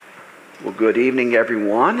Well, good evening,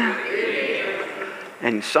 everyone.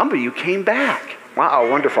 And some of you came back. Wow,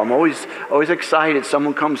 wonderful. I'm always excited.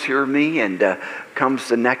 Someone comes hear me and comes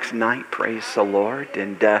the next night. Praise the Lord.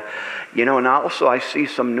 And, and also I see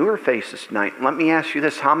some newer faces tonight. Let me ask you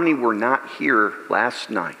this. How many were not here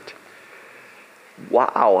last night?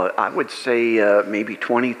 Wow, I would say maybe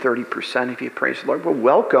 20, 30% of you, praise the Lord. Well,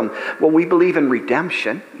 welcome. Well, we believe in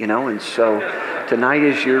redemption, and so tonight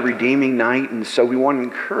is your redeeming night, and so we want to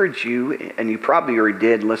encourage you, and you probably already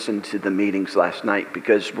did listen to the meetings last night,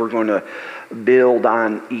 because we're going to build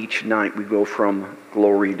on each night. We go from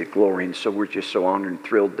glory to glory, and so we're just so honored and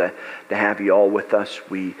thrilled to have you all with us.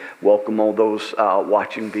 We welcome all those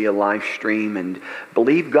watching via live stream, and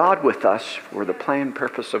believe God with us for the plan and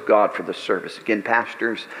purpose of God for the service. Again,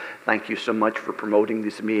 pastors, thank you so much for promoting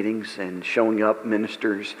these meetings and showing up,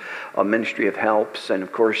 ministers, ministry of helps, and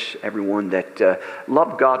of course everyone that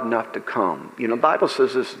love God enough to come. The Bible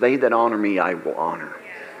says this, they that honor me I will honor.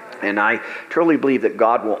 And I truly believe that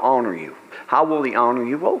God will honor you. How will He honor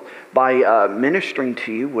you? Well, by ministering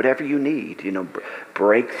to you whatever you need.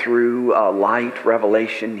 Breakthrough, light,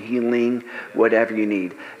 revelation, healing, whatever you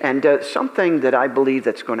need. And something that I believe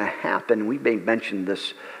that's going to happen, we may mention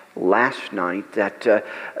this last night, that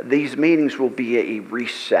these meetings will be a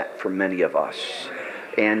reset for many of us.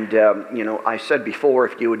 And, I said before,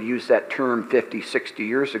 if you would use that term 50, 60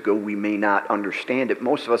 years ago, we may not understand it.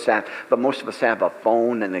 Most of us have a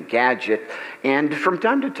phone and a gadget. And from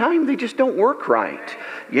time to time, they just don't work right.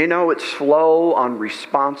 It's slow,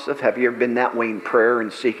 unresponsive. Have you ever been that way in prayer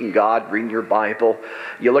and seeking God, reading your Bible?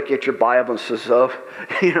 You look at your Bible and says,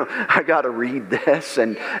 I got to read this.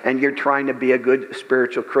 And you're trying to be a good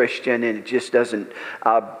spiritual Christian, and it just doesn't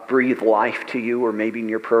breathe life to you, or maybe in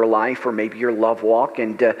your prayer life, or maybe your love walk.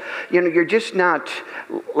 And, you're just not,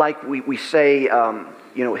 like we say,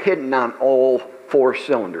 hitting on all four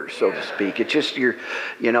cylinders, so to speak. It's just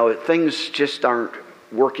things just aren't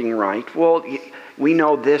working right. Well, we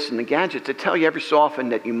know this in the gadgets. They tell you every so often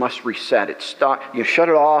that you must reset it. You shut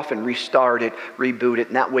it off and restart it, reboot it,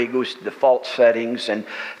 and that way it goes to default settings, and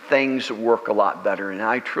things work a lot better. And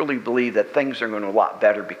I truly believe that things are going to a lot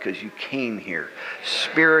better because you came here.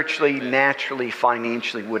 Spiritually, naturally,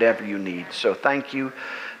 financially, whatever you need. So thank you.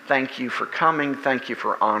 Thank you for coming. Thank you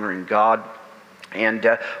for honoring God. And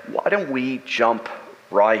why don't we jump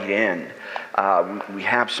right in? We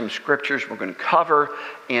have some scriptures we're going to cover,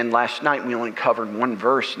 and last night we only covered one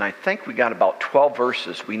verse, and I think we got about 12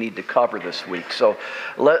 verses we need to cover this week. So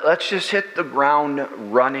let's just hit the ground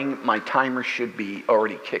running. My timer should be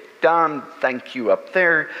already kicked on. Thank you up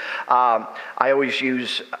there. I always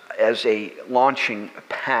use as a launching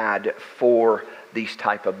pad for these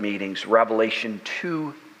type of meetings, Revelation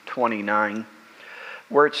 2:29,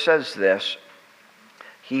 where it says this,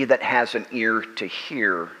 "He that has an ear to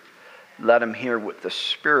hear, let him hear what the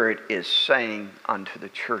Spirit is saying unto the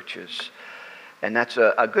churches." And that's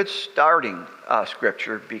a good starting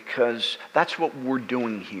scripture, because that's what we're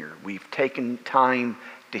doing here. We've taken time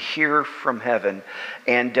to hear from heaven.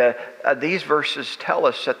 And these verses tell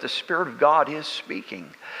us that the Spirit of God is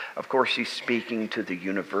speaking. Of course, He's speaking to the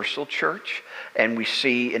universal church. And we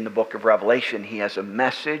see in the book of Revelation, He has a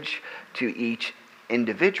message to each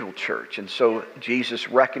individual church. And so Jesus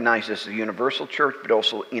recognizes the universal church, but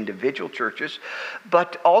also individual churches.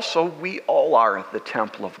 But also, we all are the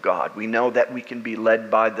temple of God. We know that we can be led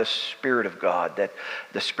by the Spirit of God, that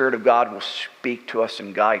the Spirit of God will speak to us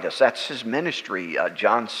and guide us. That's His ministry,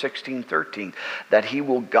 John 16:13, that He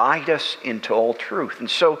will guide us into all truth. And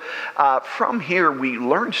so from here, we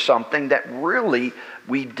learn something, that really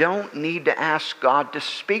we don't need to ask God to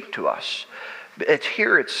speak to us. It's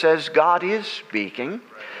here, it says God is speaking.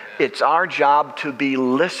 It's our job to be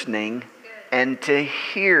listening and to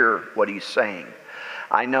hear what He's saying.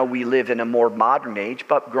 I know we live in a more modern age,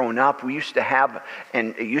 but growing up, we used to have,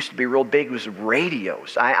 and it used to be real big, was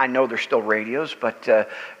radios. I know there's still radios, but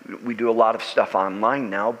we do a lot of stuff online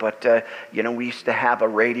now. But, we used to have a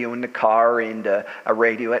radio in the car and a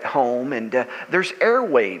radio at home. And there's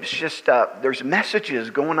airwaves, there's messages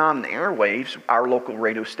going on in the airwaves. Our local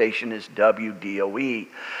radio station is WDOE.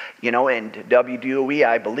 And WDOE,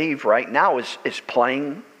 I believe, right now is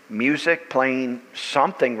playing music, playing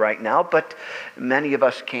something right now, but many of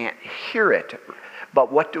us can't hear it.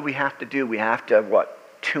 But what do we have to do? We have to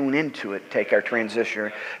tune into it, take our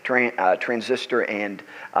transistor and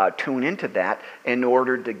tune into that in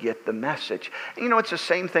order to get the message. It's the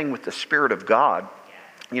same thing with the Spirit of God.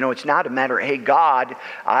 It's not a matter, hey, God,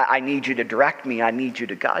 I need you to direct me. I need you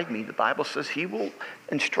to guide me. The Bible says He will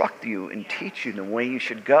instruct you and teach you the way you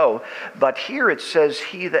should go. But here it says,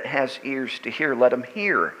 he that has ears to hear, let him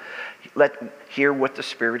hear. Let hear what the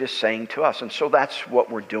Spirit is saying to us. And so that's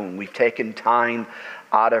what we're doing. We've taken time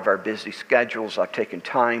out of our busy schedules. I've taken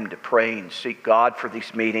time to pray and seek God for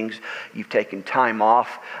these meetings. You've taken time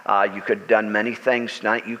off. You could have done many things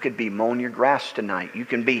tonight. You could be mowing your grass tonight. You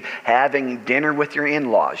can be having dinner with your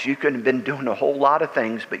in-laws. You could have been doing a whole lot of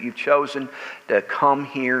things, but you've chosen to come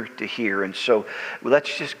here to hear. And so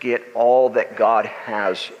let's just get all that God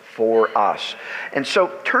has for us. And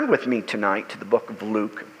so turn with me tonight to the book of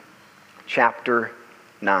Luke, chapter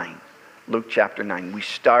 9. Luke chapter 9. We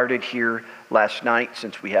started here last night.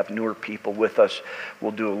 Since we have newer people with us,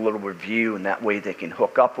 we'll do a little review, and that way they can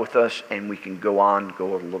hook up with us and we can go a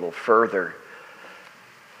little further.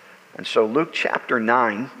 And so Luke chapter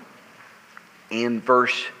 9, we're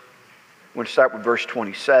going to start with verse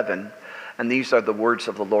 27, and these are the words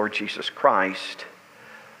of the Lord Jesus Christ.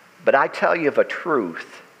 But I tell you of a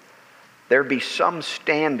truth, there be some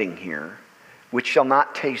standing here which shall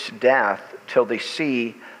not taste death till they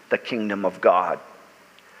see the kingdom of God.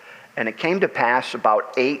 And it came to pass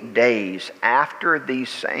about 8 days after these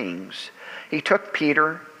sayings, he took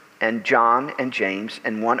Peter and John and James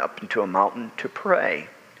and went up into a mountain to pray.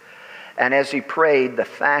 And as he prayed, the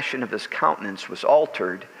fashion of his countenance was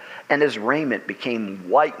altered, and his raiment became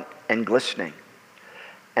white and glistening.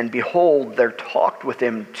 And behold, there talked with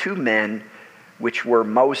him 2 men, which were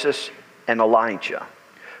Moses and Elijah,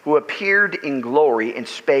 who appeared in glory and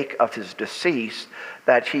spake of his decease,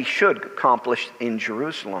 that he should accomplish in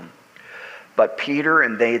Jerusalem. But Peter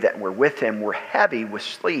and they that were with him were heavy with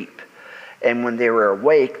sleep. And when they were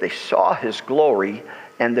awake, they saw his glory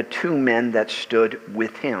and the 2 men that stood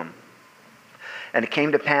with him. And it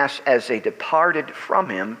came to pass, as they departed from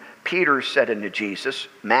him, Peter said unto Jesus,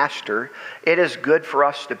 Master, it is good for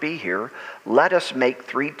us to be here. Let us make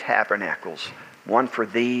 3 tabernacles, one for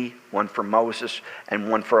thee, one for Moses, and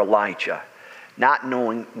one for Elijah, not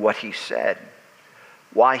knowing what he said.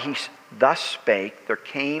 While he thus spake, there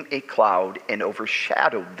came a cloud and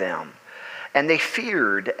overshadowed them. And they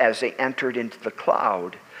feared as they entered into the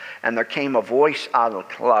cloud. And there came a voice out of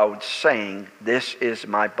the cloud saying, This is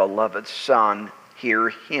my beloved Son, hear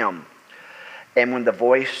him. And when the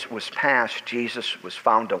voice was past, Jesus was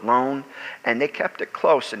found alone, and they kept it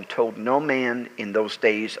close and told no man in those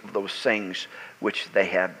days of those things which they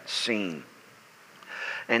had seen.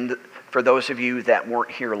 And for those of you that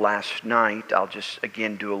weren't here last night, I'll just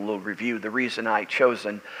again do a little review. The reason I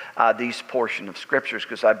chosen these portion of scriptures,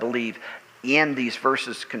 because I believe in these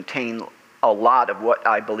verses contain a lot of what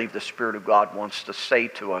I believe the Spirit of God wants to say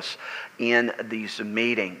to us in these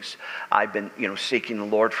meetings. I've been, seeking the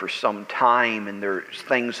Lord for some time, and there's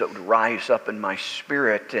things that would rise up in my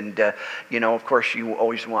spirit. And, of course, you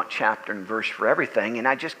always want chapter and verse for everything. And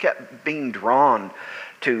I just kept being drawn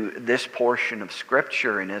to this portion of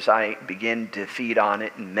Scripture, and as I begin to feed on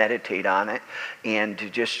it and meditate on it and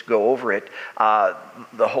to just go over it,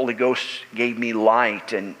 the Holy Ghost gave me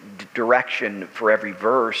light and direction for every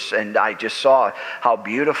verse, and I just saw how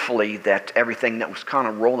beautifully that everything that was kind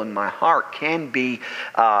of rolling my heart can be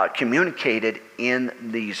communicated in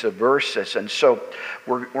these verses. And so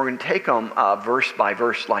we're going to take them verse by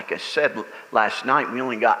verse. Like I said last night, we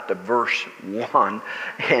only got to verse 1,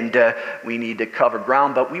 and we need to cover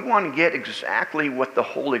ground, but we want to get exactly what the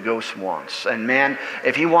Holy Ghost wants. And man,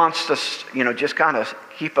 if he wants to, just kind of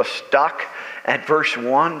keep us stuck at verse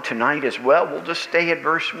 1 tonight as well, we'll just stay at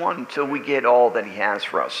verse 1 until we get all that he has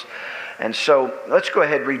for us. And so let's go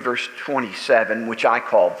ahead and read verse 27, which I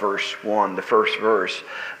call verse 1, the first verse.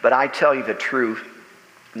 But I tell you the truth,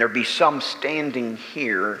 there be some standing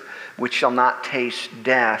here which shall not taste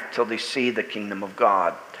death till they see the kingdom of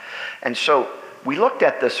God. And so we looked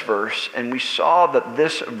at this verse and we saw that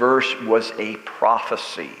this verse was a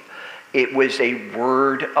prophecy. It was a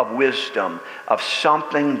word of wisdom of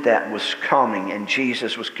something that was coming. And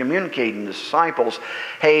Jesus was communicating to the disciples,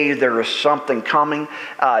 hey, there is something coming.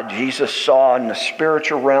 Jesus saw in the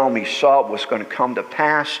spiritual realm, he saw it was going to come to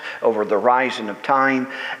pass over the horizon of time.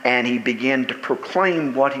 And he began to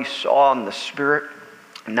proclaim what he saw in the Spirit.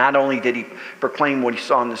 Not only did he proclaim what he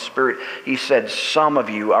saw in the Spirit, he said, some of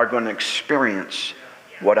you are going to experience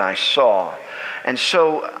what I saw. And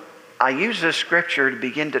so I use this scripture to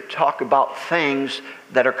begin to talk about things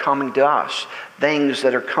that are coming to us, things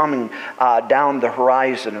that are coming down the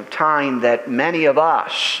horizon of time that many of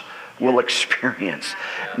us will experience.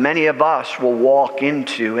 Many of us will walk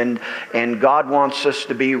into, and God wants us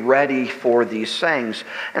to be ready for these things.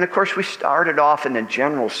 And of course, we started off in a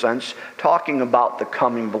general sense talking about the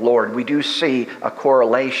coming of the Lord. We do see a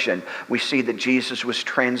correlation. We see that Jesus was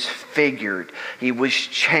transfigured. He was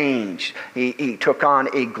changed. He took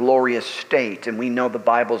on a glorious state. And we know the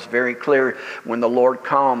Bible is very clear when the Lord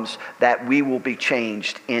comes that we will be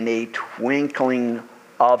changed in a twinkling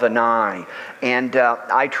of an eye. And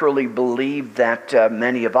I truly believe that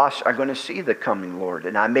many of us are going to see the coming Lord.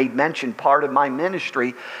 And I made mention, part of my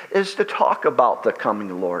ministry is to talk about the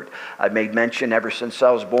coming Lord. I made mention ever since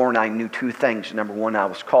I was born, I knew two things. Number one, I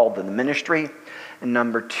was called to the ministry. And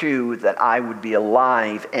number two, that I would be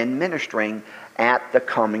alive and ministering at the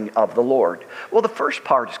coming of the Lord. Well, the first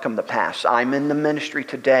part has come to pass. I'm in the ministry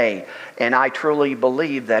today, and I truly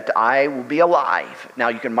believe that I will be alive. Now,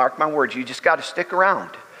 you can mark my words. You just got to stick around.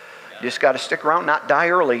 You just got to stick around, not die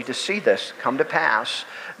early, to see this come to pass,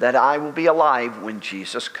 that I will be alive when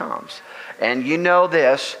Jesus comes. And you know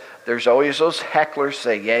this, there's always those hecklers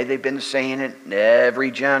say, yeah, they've been saying it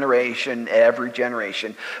every generation, every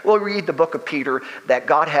generation. Well, read the book of Peter, that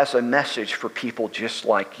God has a message for people just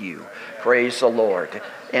like you. Praise the Lord.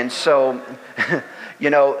 And so,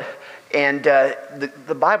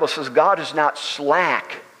 the Bible says God is not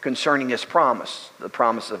slack concerning his promise, the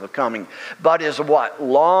promise of the coming, but is what?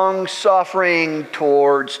 Long-suffering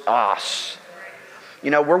towards us.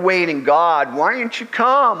 We're waiting. God, why didn't you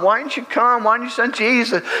come? Why didn't you come? Why didn't you send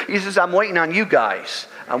Jesus? He says, I'm waiting on you guys.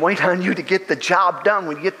 I'm waiting on you to get the job done.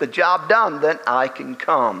 When you get the job done, then I can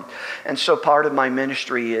come. And so part of my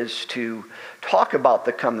ministry is to talk about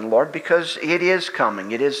the coming Lord, because it is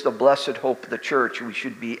coming. It is the blessed hope of the church. We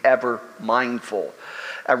should be ever mindful.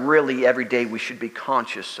 Really, every day we should be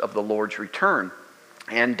conscious of the Lord's return.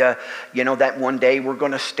 And that one day we're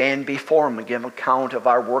going to stand before him and give account of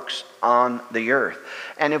our works on the earth.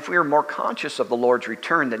 And if we are more conscious of the Lord's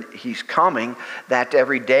return, that he's coming, that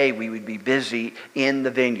every day we would be busy in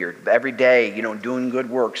the vineyard. Every day, doing good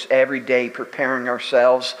works. Every day preparing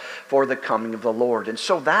ourselves for the coming of the Lord. And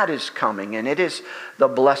so that is coming. And it is the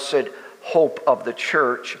blessed hope of the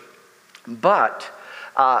church. But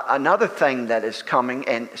another thing that is coming,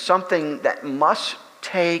 and something that must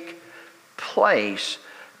take place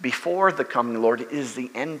before the coming Lord, is the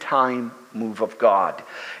end time move of God.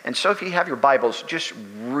 And so if you have your Bibles, just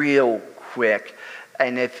real quick,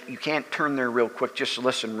 and if you can't turn there real quick, just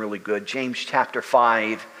listen really good. James chapter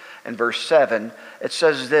 5 and verse 7, it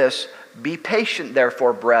says this, be patient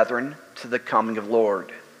therefore, brethren, to the coming of the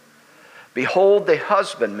Lord. Behold, the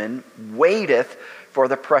husbandman waiteth for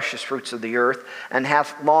the precious fruits of the earth, and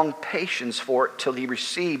hath long patience for it till he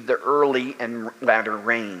receive the early and latter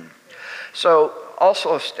rain. So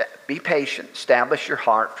also be patient, establish your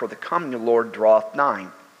heart, for the coming of the Lord draweth nigh.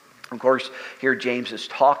 Of course, here James is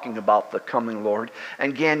talking about the coming Lord.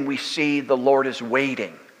 And again, we see the Lord is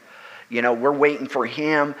waiting. We're waiting for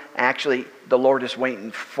him. Actually, the Lord is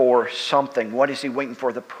waiting for something. What is he waiting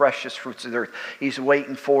for? The precious fruits of the earth. He's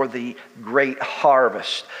waiting for the great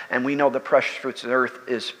harvest. And we know the precious fruits of the earth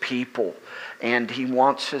is people. And he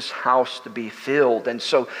wants his house to be filled. And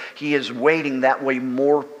so he is waiting, that way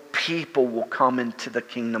more people will come into the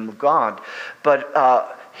kingdom of God.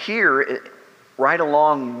 But here, right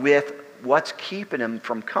along with what's keeping him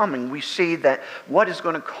from coming, we see that what is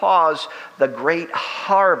going to cause the great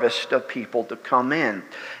harvest of people to come in.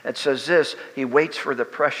 It says this, he waits for the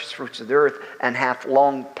precious fruits of the earth and hath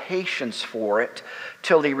long patience for it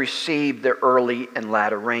till he receive the early and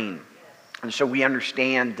latter rain. And so we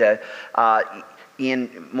understand that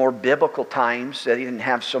in more biblical times, they didn't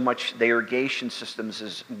have so much the irrigation systems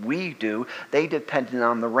as we do. They depended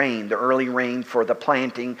on the rain, the early rain for the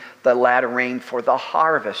planting, the latter rain for the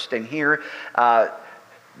harvest. And here,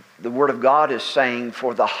 the Word of God is saying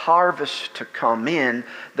for the harvest to come in,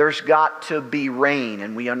 there's got to be rain.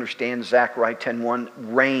 And we understand Zechariah 10:1,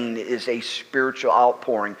 rain is a spiritual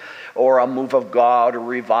outpouring or a move of God or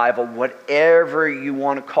revival, whatever you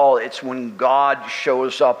want to call it. It's when God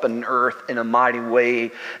shows up on earth in a mighty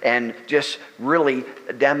way and just really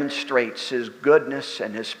demonstrates his goodness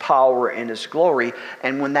and his power and his glory.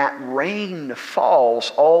 And when that rain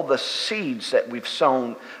falls, all the seeds that we've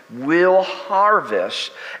sown will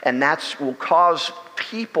harvest, and that will cause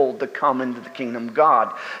people to come into the kingdom of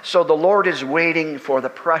God. So the Lord is waiting for the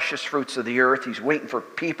precious fruits of the earth. He's waiting for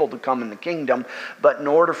people to come in the kingdom. But in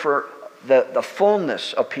order for the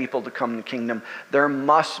fullness of people to come in the kingdom, there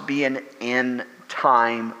must be an end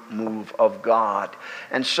time move of God.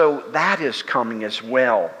 And so that is coming as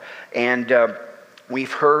well. And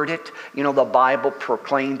we've heard it. The Bible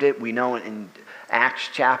proclaimed it. We know in Acts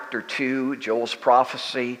chapter 2, Joel's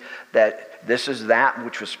prophecy that this is that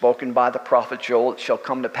which was spoken by the prophet Joel. It shall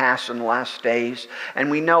come to pass in the last days. And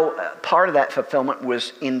we know part of that fulfillment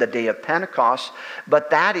was in the day of Pentecost, but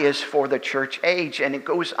that is for the church age. And it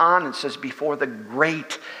goes on and says, before the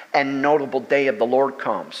great and notable day of the Lord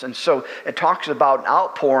comes. And so it talks about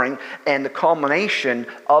outpouring, and the culmination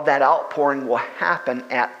of that outpouring will happen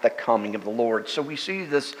at the coming of the Lord. So we see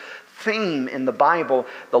this theme in the Bible.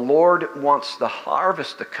 The Lord wants the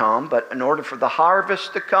harvest to come, but in order for the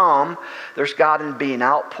harvest to come, there's got to be an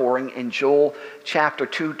outpouring. And Joel chapter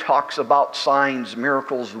 2 talks about signs,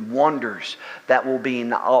 miracles, wonders that will be in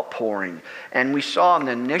the outpouring. And we saw in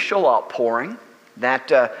the initial outpouring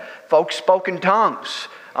that folks spoke in tongues.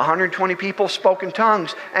 120 people spoke in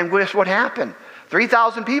tongues, and guess what happened?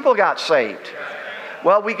 3,000 people got saved.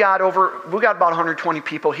 Well, we got about 120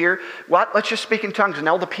 people here. What? Let's just speak in tongues, and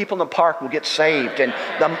all the people in the park will get saved, and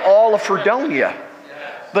all of Fredonia.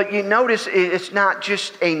 But you notice it's not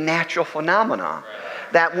just a natural phenomenon.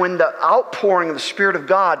 That when the outpouring of the Spirit of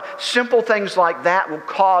God, simple things like that will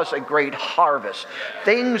cause a great harvest.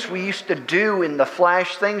 Things we used to do in the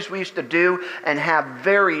flesh, things we used to do and have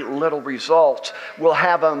very little results, will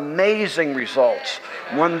have amazing results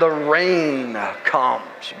when the rain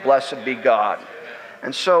comes. Blessed be God.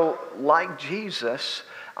 And so, like Jesus,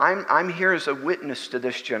 I'm here as a witness to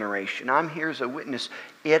this generation. I'm here as a witness.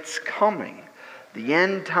 It's coming. The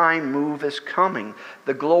end time move is coming.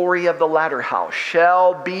 The glory of the latter house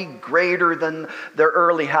shall be greater than the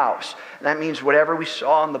early house. And that means whatever we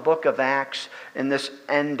saw in the book of Acts in this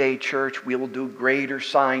end day church, we will do greater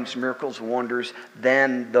signs, miracles, wonders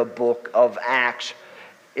than the book of Acts.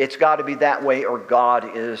 It's got to be that way, or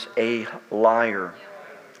God is a liar.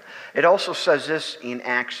 It also says this in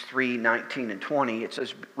Acts 3:19 and 20. It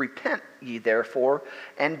says, repent ye therefore,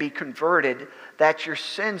 and be converted, that your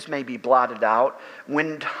sins may be blotted out,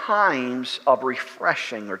 when times of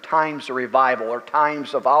refreshing, or times of revival, or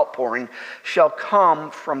times of outpouring shall come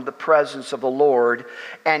from the presence of the Lord,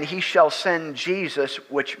 and he shall send Jesus,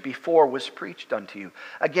 which before was preached unto you.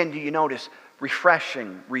 Again, do you notice?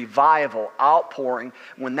 Refreshing, revival, outpouring.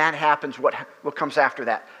 When that happens, what comes after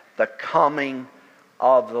that? The coming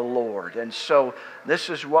of the Lord. And so this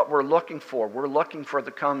is what we're looking for. We're looking for the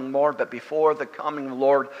coming Lord, but before the coming of the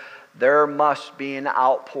Lord, there must be an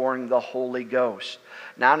outpouring of the Holy Ghost.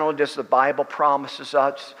 Not only does the Bible promises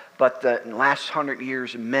us, but in the last 100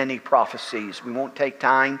 years, many prophecies. We won't take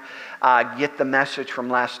time. Get the message from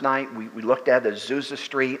last night. We looked at Azusa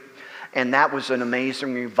Street, and that was an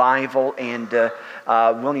amazing revival. And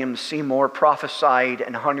William Seymour prophesied,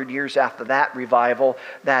 and 100 years after that revival,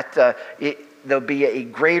 that there'll be a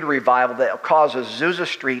great revival that will cause Azusa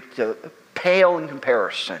Street to pale in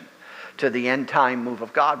comparison to the end time move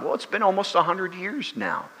of God. Well, it's been almost 100 years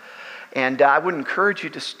now. And I would encourage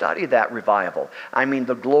you to study that revival. I mean,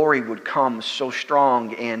 the glory would come so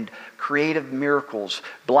strong, and creative miracles,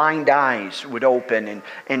 blind eyes would open,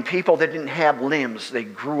 and people that didn't have limbs, they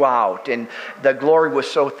grew out. And the glory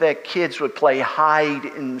was so thick, kids would play hide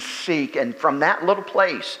and seek. And from that little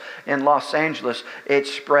place in Los Angeles, it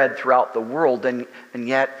spread throughout the world. And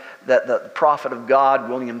yet, the prophet of God,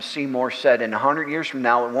 William Seymour, said in 100 years from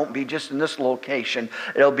now, it won't be just in this location.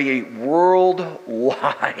 It'll be worldwide.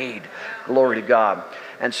 Glory to God.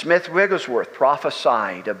 And Smith Wigglesworth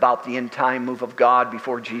prophesied about the end time move of God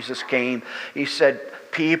before Jesus came. He said,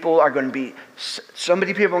 so many people are going to be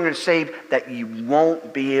saved that you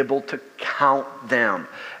won't be able to count them.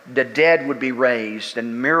 The dead would be raised,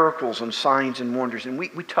 and miracles and signs and wonders. And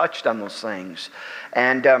we touched on those things.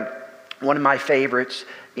 And one of my favorites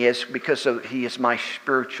is, because he is my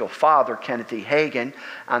spiritual father, Kenneth E. Hagin,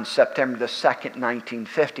 on September the 2nd,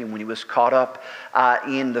 1950, when he was caught up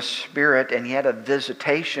in the Spirit, and he had a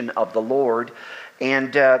visitation of the Lord.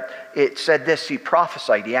 And it said this, he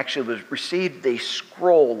prophesied. He actually received a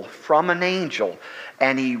scroll from an angel,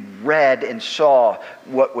 and he read and saw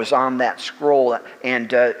what was on that scroll. And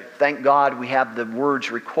thank God we have the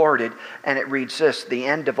words recorded, and it reads this: the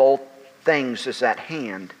end of all things is at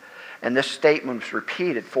hand. And this statement was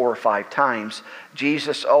repeated 4 or 5 times.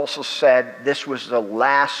 Jesus also said this was the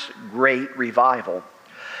last great revival.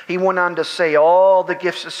 He went on to say all the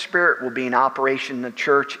gifts of Spirit will be in operation in the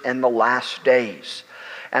church in the last days.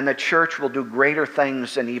 And the church will do greater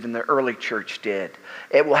things than even the early church did.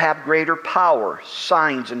 It will have greater power,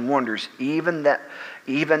 signs and wonders, even that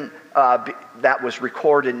was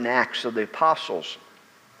recorded in Acts of the Apostles.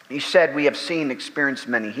 He said, we have seen and experienced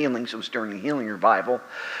many healings. It was during the healing revival.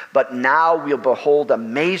 But now we'll behold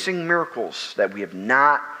amazing miracles that we have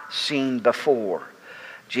not seen before.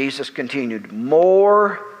 Jesus continued,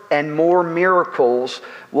 more and more miracles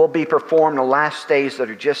will be performed in the last days that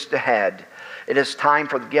are just ahead. It is time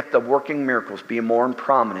for the gift of working miracles to be more in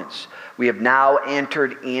prominence. We have now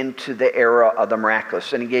entered into the era of the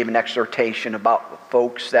miraculous. And he gave an exhortation about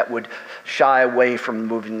folks that would shy away from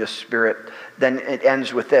moving the Spirit. Then it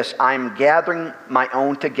ends with this: I'm gathering my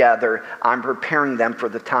own together. I'm preparing them for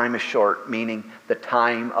the time is short, meaning the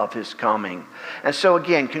time of his coming. And so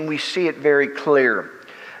again, can we see it very clear?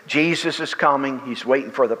 Jesus is coming. He's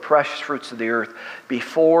waiting for the precious fruits of the earth.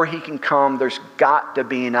 Before he can come, there's got to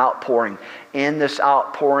be an outpouring. In this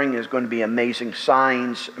outpouring is going to be amazing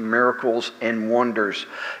signs, miracles, and wonders.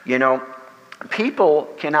 You know, people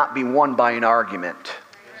cannot be won by an argument.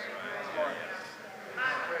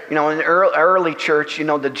 You know, in the early church, you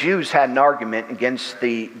know, the Jews had an argument against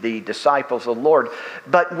the disciples of the Lord.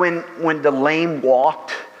 But when the lame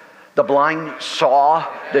walked, the blind saw,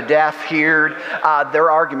 the deaf heard, their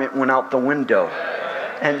argument went out the window.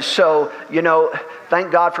 And so, you know, thank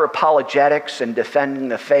God for apologetics and defending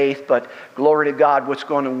the faith, but glory to God, what's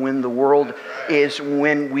going to win the world is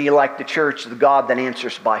when we, like the church, the God that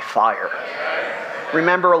answers by fire.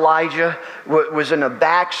 Remember Elijah was in a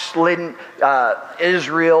backslidden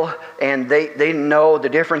Israel, and they didn't know the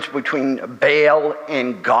difference between Baal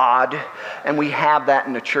and God. And we have that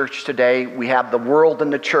in the church today. We have the world in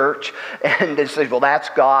the church, and they say, well, that's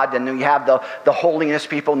God. And then we have the holiness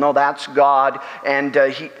people, no, that's God. And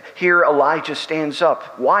here Elijah stands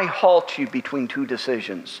up. Why halt you between two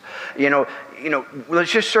decisions? You know,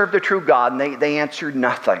 let's just serve the true God. And they answered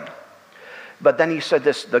nothing. But then he said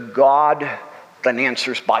this: the God that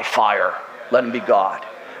answers by fire, let him be God.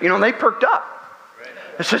 You know, they perked up.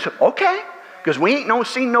 It says, okay, because we ain't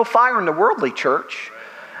seen no fire in the worldly church.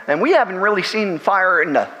 And we haven't really seen fire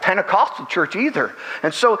in the Pentecostal church either.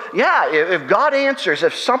 And so, yeah, if God answers,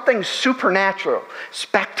 if something supernatural,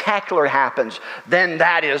 spectacular happens, then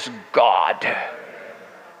that is God.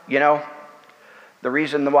 You know, the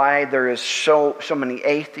reason why there is so many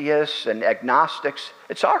atheists and agnostics,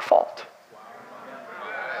 it's our fault.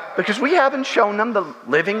 Because we haven't shown them the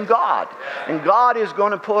living God. And God is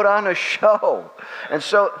going to put on a show. And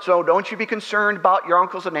so don't you be concerned about your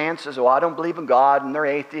uncles and aunts says, oh, I don't believe in God, and they're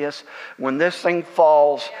atheists. When this thing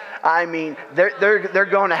falls, I mean, they're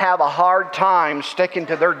going to have a hard time sticking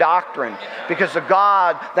to their doctrine. Because the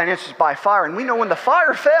God that answers by fire. And we know when the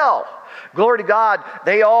fire fell, glory to God,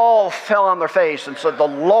 they all fell on their face and said, the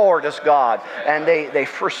Lord is God. And they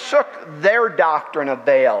forsook their doctrine of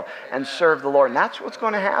Baal and served the Lord. And that's what's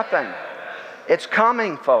going to happen. It's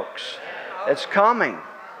coming, folks. It's coming.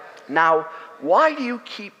 Now, why do you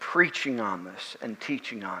keep preaching on this and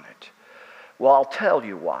teaching on it? Well, I'll tell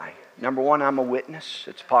you why. Number one, I'm a witness.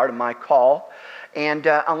 It's part of my call. And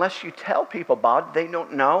unless you tell people about it, they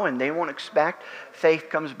don't know and they won't expect. Faith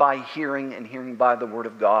comes by hearing, and hearing by the Word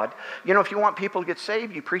of God. You know, if you want people to get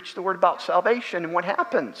saved, you preach the Word about salvation, and what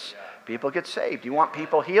happens? People get saved. You want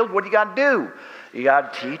people healed? What do you got to do? You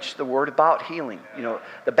got to teach the Word about healing. You know,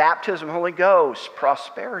 the baptism of the Holy Ghost,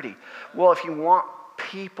 prosperity. Well, if you want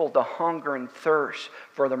people to hunger and thirst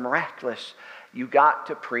for the miraculous, you got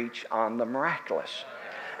to preach on the miraculous.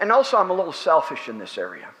 And also, I'm a little selfish in this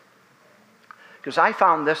area. Because I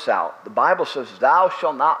found this out. The Bible says, thou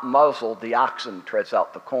shalt not muzzle the oxen that treads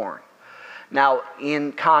out the corn. Now,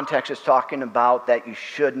 in context, it's talking about that you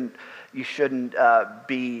shouldn't be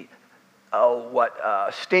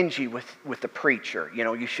stingy with the preacher. You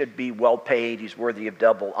know, you should be well paid. He's worthy of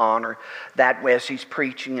double honor. That way, as he's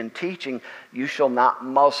preaching and teaching, you shall not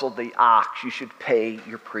muzzle the ox. You should pay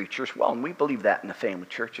your preachers well. And we believe that in the family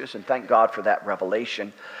churches, and thank God for that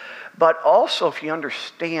revelation. But also, if you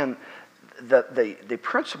understand the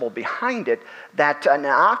principle behind it, that an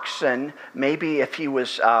oxen, maybe if he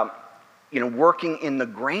was working in the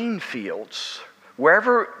grain fields,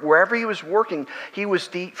 wherever he was working, he was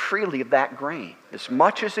to eat freely of that grain as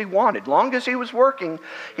much as he wanted. Long as he was working,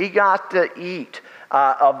 he got to eat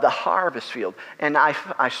of the harvest field. And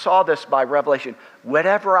I saw this by revelation.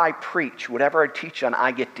 Whatever I preach, whatever I teach on,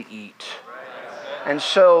 I get to eat. And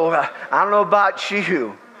so I don't know about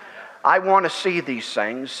you, I want to see these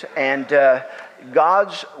things, and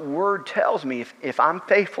God's Word tells me if I'm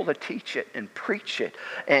faithful to teach it and preach it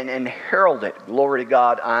and herald it, glory to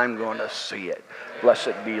God, I'm going to see it.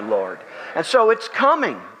 Blessed be Lord. And so it's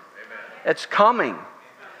coming. It's coming.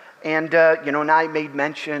 And, and I made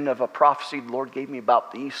mention of a prophecy the Lord gave me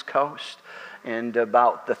about the East Coast and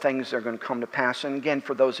about the things that are going to come to pass. And again,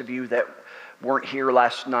 for those of you that weren't here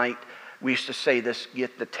last night, we used to say this,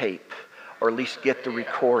 get the tape, or at least get the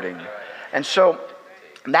recording. And so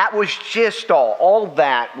that was just all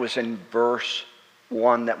that was in verse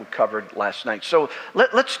 1 that we covered last night. So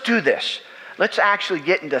let's do this. Let's actually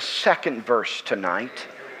get into second verse tonight.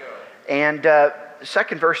 And the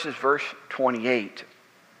second verse is verse 28.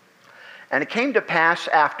 And it came to pass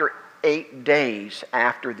after 8 days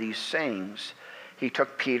after these sayings, he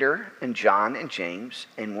took Peter and John and James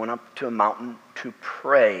and went up to a mountain to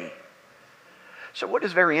pray. So what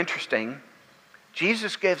is very interesting,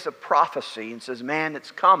 Jesus gives a prophecy and says, man,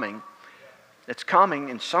 it's coming. It's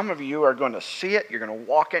coming, and some of you are going to see it, you're going to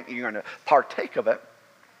walk it, you're going to partake of it.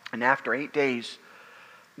 And after 8 days,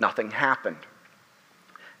 nothing happened.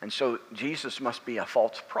 And so Jesus must be a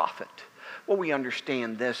false prophet. Well, we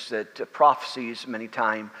understand this, that prophecies many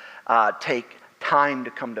times take time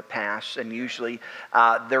to come to pass, and usually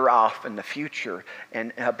they're off in the future.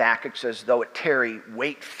 And Habakkuk says, though it tarry,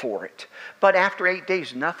 wait for it. But after 8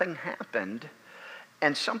 days, nothing happened.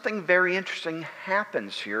 And something very interesting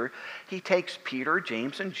happens here. He takes Peter,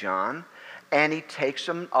 James, and John, and he takes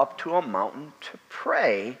them up to a mountain to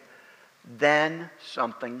pray. Then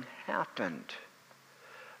something happened.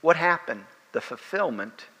 What happened? The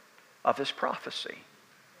fulfillment of his prophecy.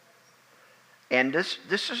 And this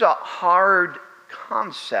is a hard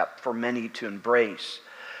concept for many to embrace.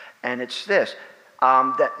 And it's this,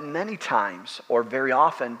 that many times, or very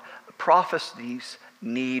often, prophecies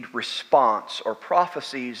need response, or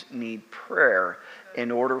prophecies need prayer in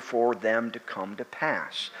order for them to come to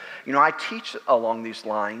pass. You know, I teach along these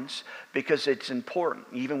lines because it's important.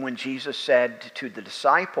 Even when Jesus said to the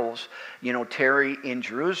disciples, you know, tarry in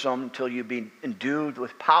Jerusalem until you be endued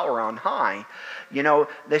with power on high, you know,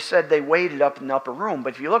 they said they waited up in the upper room.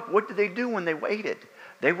 But if you look, what did they do when they waited?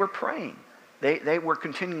 They were praying. They were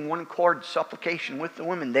continuing one accord supplication with the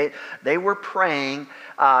women. They were praying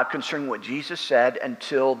concerning what Jesus said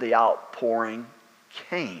until the outpouring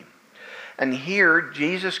came. And here,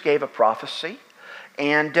 Jesus gave a prophecy.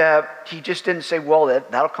 And he just didn't say, well,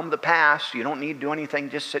 that'll come to pass. You don't need to do anything.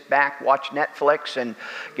 Just sit back, watch Netflix, and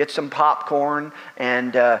get some popcorn,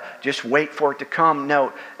 and just wait for it to come.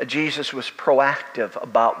 No, Jesus was proactive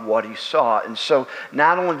about what he saw. And so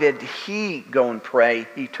not only did he go and pray,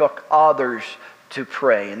 he took others to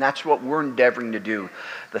pray. And that's what we're endeavoring to do.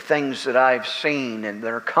 The things that I've seen and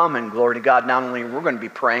that are coming, glory to God, not only we're going to be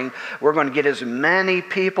praying, we're going to get as many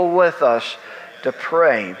people with us to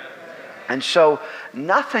pray. And so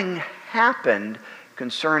nothing happened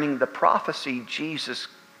concerning the prophecy Jesus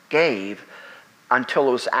gave until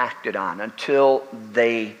it was acted on, until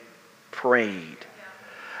they prayed.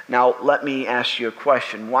 Now, let me ask you a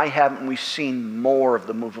question. Why haven't we seen more of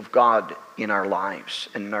the move of God in our lives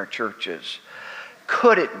and in our churches?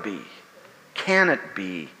 Could it be, can it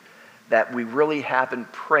be, that we really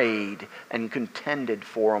haven't prayed and contended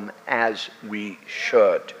for them as we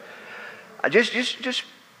should? Just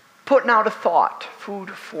putting out a thought, food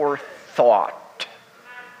for thought.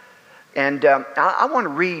 And I want to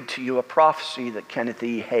read to you a prophecy that Kenneth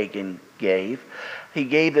E. Hagin gave. He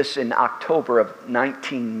gave this in October of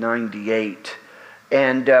 1998.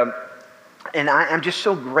 And I'm just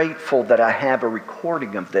so grateful that I have a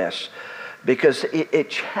recording of this, because it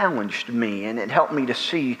challenged me and it helped me to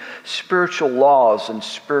see spiritual laws and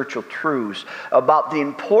spiritual truths about the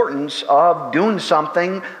importance of doing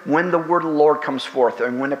something when the word of the Lord comes forth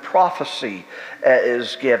and when a prophecy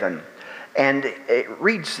is given. And it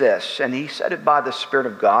reads this, and he said it by the Spirit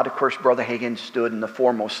of God. Of course, Brother Hagin stood in the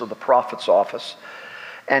foremost of the prophet's office.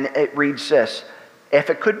 And it reads this: if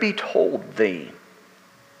it could be told thee,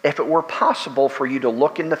 if it were possible for you to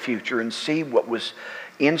look in the future and see what was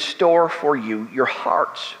in store for you, your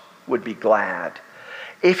hearts would be glad.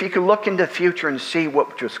 If you could look into the future and see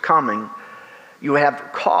what was coming, you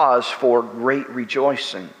have cause for great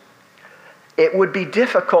rejoicing. It would be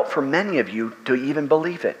difficult for many of you to even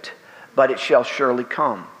believe it, but it shall surely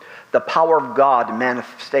come. The power of God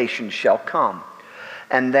manifestation shall come.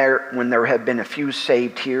 And when there have been a few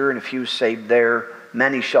saved here and a few saved there,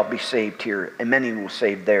 many shall be saved here, and many will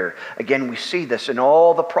save there. Again, we see this in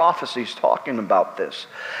all the prophecies talking about this.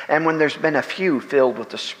 And when there's been a few filled with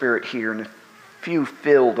the Spirit here and a few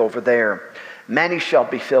filled over there, many shall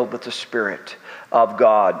be filled with the Spirit of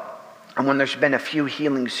God. And when there's been a few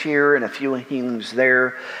healings here and a few healings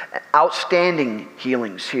there, outstanding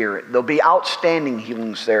healings here, there'll be outstanding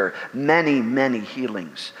healings there, many, many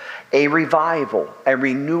healings. A revival, a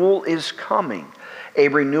renewal is coming. A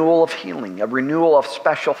renewal of healing, a renewal of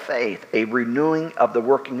special faith, a renewing of the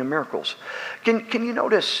working of miracles. Can you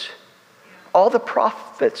notice all the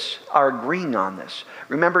prophets are agreeing on this?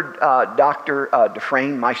 Remember Dr.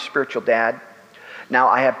 Dufresne, my spiritual dad? Now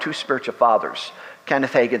I have two spiritual fathers.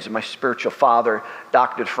 Kenneth Hagin's my spiritual father.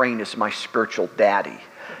 Dr. Dufresne is my spiritual daddy.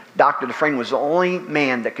 Dr. Dufresne was the only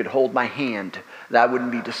man that could hold my hand that I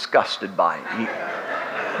wouldn't be disgusted by.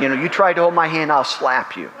 You try to hold my hand, I'll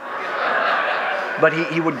slap you. But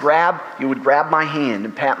he would grab my hand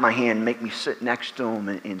and pat my hand and make me sit next to him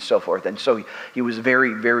and so forth. And so he was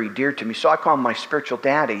very, very dear to me. So I call him my spiritual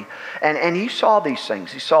daddy. And he saw these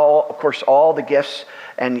things. He saw, of course, all the gifts.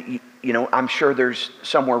 And, I'm sure there's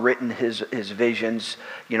somewhere written his visions.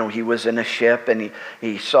 He was in a ship and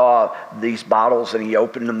he saw these bottles and he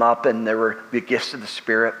opened them up and there were the gifts of the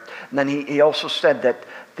Spirit. And then he also said that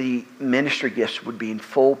the ministry gifts would be in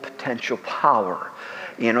full potential power.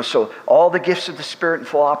 So all the gifts of the Spirit in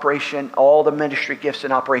full operation, all the ministry gifts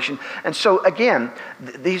in operation. And so again,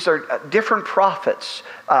 these are different prophets.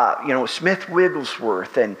 Smith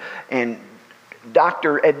Wigglesworth and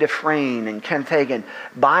Dr. Ed Dufresne and Kenneth Hagin,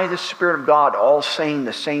 by the Spirit of God, all saying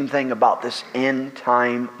the same thing about this end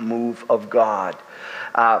time move of God.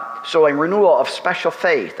 So a renewal of special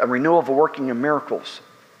faith, a renewal of the working of miracles.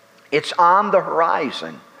 It's on the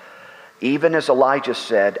horizon. Even as Elijah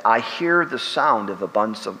said, I hear the sound of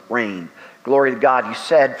abundance of rain. Glory to God. He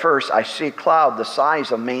said first, I see a cloud the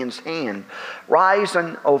size of man's hand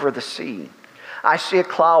rising over the sea. I see a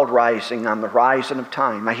cloud rising on the horizon of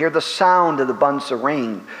time. I hear the sound of the abundance of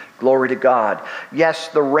rain. Glory to God. Yes,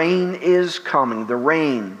 the rain is coming. The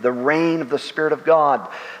rain of the Spirit of God.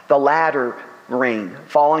 The latter rain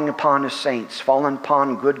falling upon His saints, falling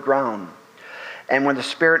upon good ground. And when the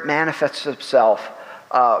Spirit manifests Himself,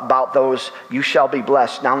 about those, you shall be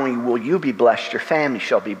blessed. Not only will you be blessed, your family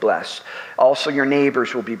shall be blessed. Also your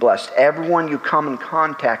neighbors will be blessed. Everyone you come in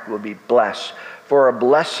contact will be blessed. For a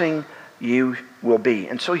blessing you will be.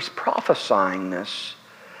 And so he's prophesying this.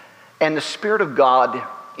 And the Spirit of God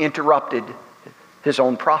interrupted his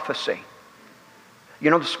own prophecy.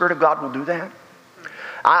 The Spirit of God will do that.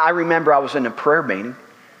 I remember I was in a prayer meeting.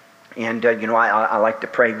 And, I like to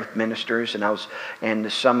pray with ministers.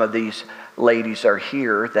 And some of these ladies are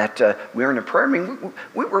here that we were in a prayer meeting.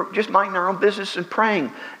 We were just minding our own business and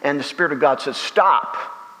praying. And the Spirit of God says, stop.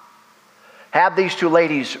 Have these two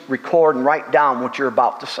ladies record and write down what you're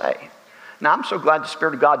about to say. Now, I'm so glad the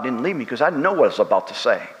Spirit of God didn't leave me because I didn't know what I was about to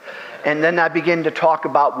say. And then I began to talk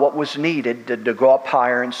about what was needed to go up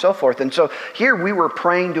higher and so forth. And so here we were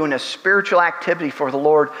praying, doing a spiritual activity for the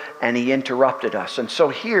Lord, and he interrupted us. And so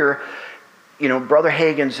here, Brother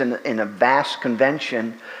Hagin's in a vast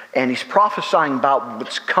convention, and he's prophesying about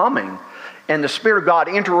what's coming. And the Spirit of God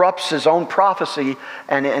interrupts his own prophecy,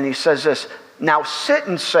 and he says this, now sit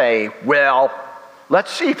and say, well,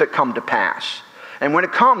 let's see if it come to pass. And when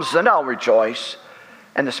it comes, then I'll rejoice.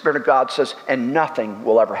 And the Spirit of God says, and nothing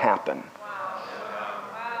will ever happen.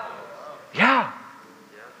 Wow. Yeah.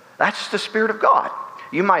 That's the Spirit of God.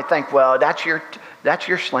 You might think, well, that's your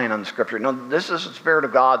slant on the Scripture. No, this is the Spirit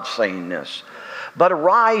of God saying this. But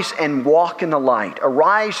arise and walk in the light.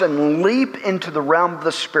 Arise and leap into the realm of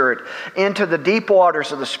the Spirit, into the deep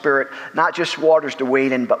waters of the Spirit, not just waters to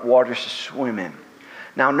wade in, but waters to swim in.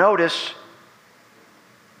 Now notice,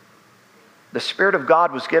 the Spirit of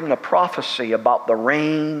God was given a prophecy about the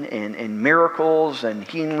rain and miracles and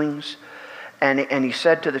healings. And he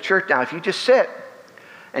said to the church, now if you just sit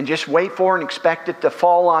and just wait for and expect it to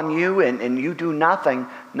fall on you and you do nothing,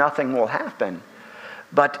 nothing will happen.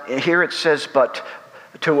 But here it says, but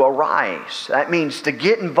to arise. That means to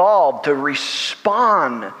get involved, to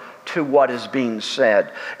respond to what is being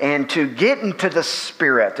said, and to get into the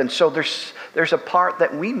Spirit. And so there's a part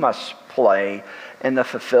that we must play in the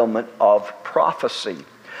fulfillment of prophecy.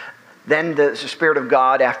 Then the Spirit of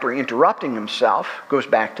God, after interrupting himself, goes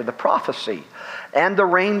back to the prophecy. And the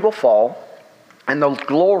rain will fall, and the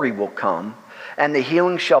glory will come, and the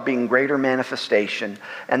healing shall be in greater manifestation,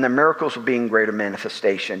 and the miracles will be in greater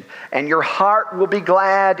manifestation. And your heart will be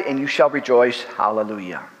glad, and you shall rejoice.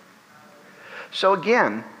 Hallelujah. So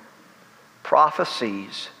again,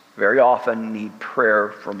 prophecies very often need prayer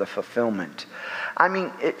for the fulfillment. I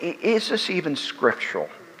mean, is this even scriptural?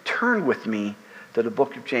 Turn with me to the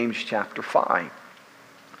book of James chapter 5.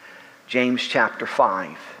 James chapter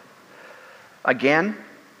 5. Again,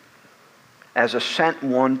 as a sent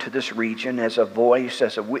one to this region, as a voice,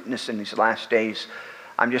 as a witness in these last days,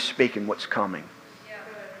 I'm just speaking what's coming.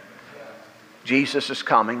 Jesus is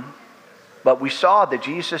coming, but we saw that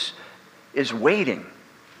Jesus is waiting.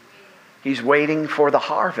 He's waiting for the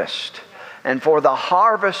harvest. And for the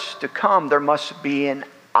harvest to come, there must be an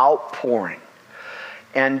outpouring.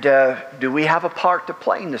 And do we have a part to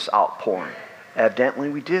play in this outpouring? Evidently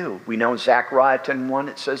we do. We know in Zechariah 10:1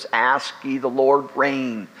 it says, ask ye the Lord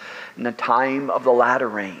rain in the time of the latter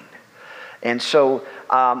rain. And so,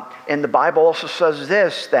 and the Bible also says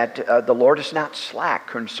this, that the Lord is not slack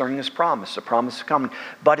concerning his promise. The promise is coming.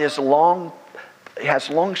 But has long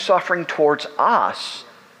suffering towards us,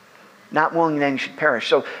 not willing that any should perish.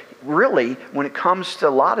 So really, when it comes to a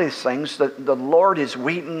lot of these things, the Lord is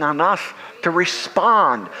waiting on us to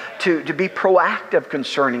respond, to be proactive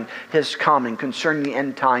concerning His coming, concerning the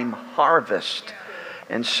end time harvest.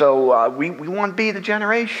 And so we want to be the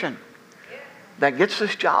generation that gets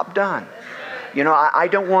this job done. I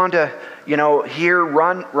don't want to, here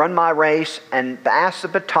run my race and pass the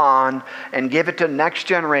baton and give it to the next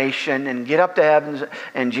generation and get up to heaven.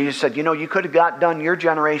 And Jesus said, you could have got done your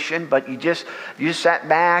generation, but you just sat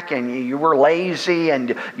back and you were lazy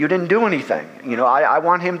and you didn't do anything. I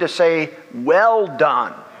want Him to say, well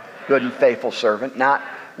done, good and faithful servant, not,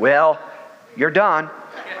 well, you're done.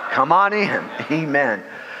 Come on in. Amen.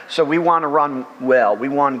 So we want to run well. We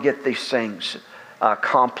want to get these things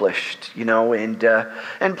accomplished,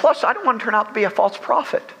 and plus I don't want to turn out to be a false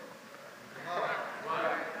prophet.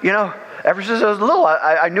 Ever since I was little,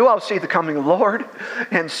 I knew I would see the coming of the Lord,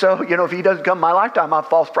 and so if He doesn't come in my lifetime, I'm a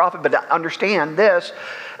false prophet. But understand this,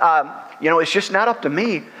 it's just not up to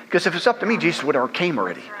me, because if it's up to me, Jesus would have came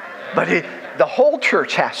already. But the whole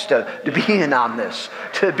church has to be in on this,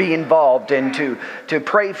 to be involved, and to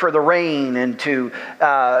pray for the rain, and to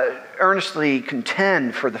earnestly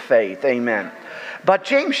contend for the faith. Amen. But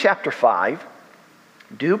James chapter 5,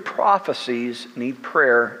 do prophecies need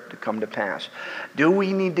prayer to come to pass? Do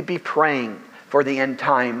we need to be praying for the end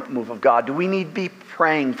time move of God? Do we need to be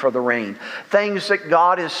praying for the rain? Things that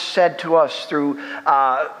God has said to us through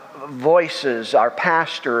voices, our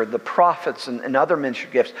pastor, the prophets, and other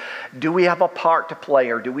ministry gifts. Do we have a part to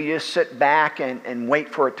play, or do we just sit back and wait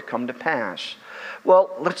for it to come to pass?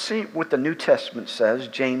 Well, let's see what the New Testament says.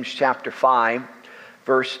 James chapter 5,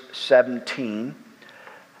 verse 17.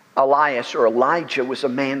 Elias, or Elijah, was a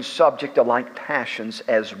man subject to like passions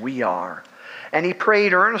as we are. And he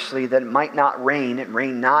prayed earnestly that it might not rain. It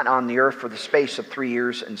rained not on the earth for the space of 3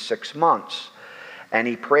 years and 6 months. And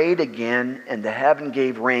he prayed again, and the heaven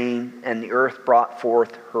gave rain, and the earth brought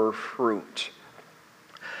forth her fruit.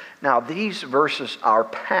 Now, these verses are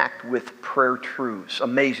packed with prayer truths,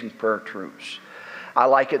 amazing prayer truths. I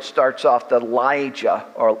like it starts off that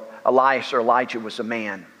Elias or Elijah was a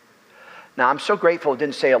man. Now, I'm so grateful it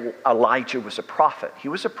didn't say Elijah was a prophet. He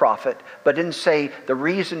was a prophet, but didn't say the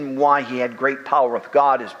reason why he had great power with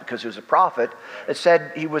God is because he was a prophet. It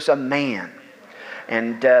said he was a man.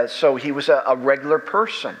 And so he was a regular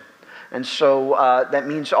person. And so that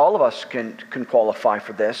means all of us can qualify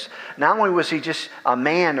for this. Not only was he just a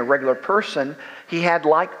man, a regular person, he had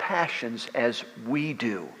like passions as we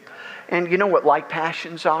do. And you know what like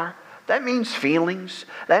passions are? That means feelings.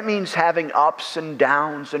 That means having ups and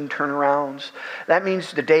downs and turnarounds. That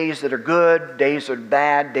means the days that are good, days that are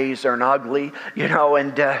bad, days that are ugly.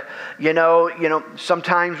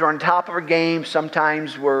 Sometimes we're on top of our game.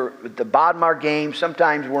 Sometimes we're at the bottom of our game.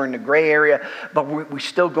 Sometimes we're in the gray area, but we're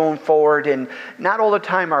still going forward. And not all the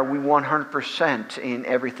time are we 100% in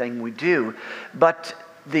everything we do. But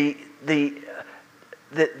the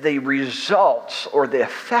results or the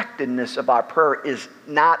effectiveness of our prayer is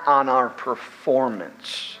not on our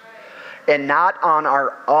performance, and not on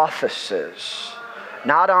our offices,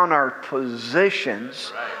 not on our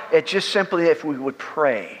positions. It's just simply if we would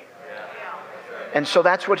pray. And so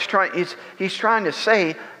that's what he's trying to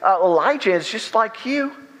say. Elijah is just like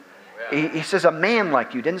you. He says a man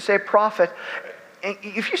like you. Didn't say a prophet. And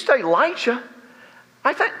if you study Elijah,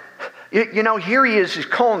 I think, here he is, he's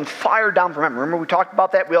calling fire down from heaven. Remember we talked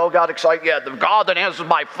about that? We all got excited. Yeah, the God that answers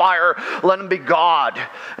by fire, let him be God.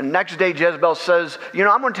 And the next day Jezebel says,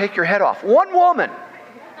 I'm going to take your head off. One woman,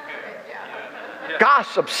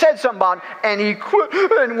 gossip, said something about him, and he quit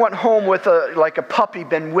and went home with like a puppy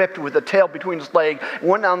been whipped with a tail between his legs,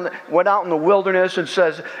 went out in the wilderness and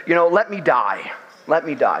says, let me die. Let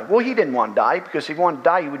me die. Well, he didn't want to die, because if he wanted to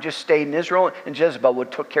die, he would just stay in Israel, and Jezebel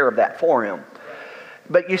would take care of that for him.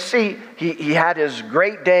 But you see, he had his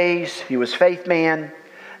great days. He was faith man,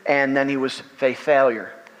 and then he was faith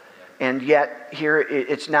failure. And yet here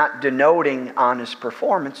it's not denoting on his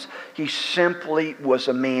performance. He simply was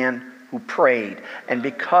a man who prayed. And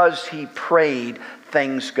because he prayed,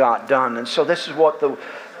 things got done. And so this is what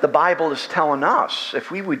the Bible is telling us.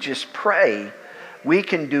 If we would just pray, we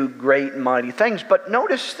can do great and mighty things. But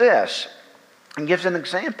notice this, and gives an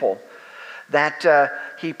example, that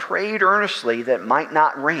he prayed earnestly that it might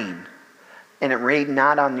not rain, and it rained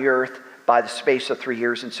not on the earth by the space of 3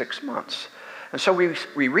 years and 6 months. And so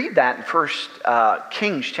we read that in 1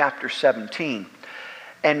 Kings chapter 17.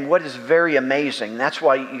 And what is very amazing, that's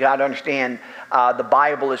why you got to understand the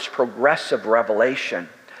Bible is progressive revelation.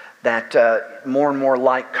 that more and more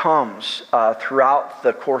light comes throughout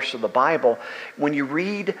the course of the Bible. When you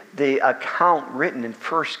read the account written in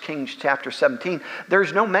 1 Kings chapter 17,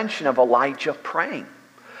 there's no mention of Elijah praying.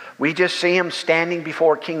 We just see him standing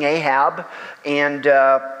before King Ahab and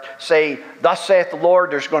say, "Thus saith the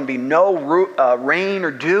Lord, there's going to be no rain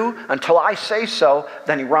or dew until I say so."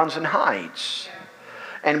 Then he runs and hides.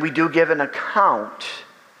 And we do give an account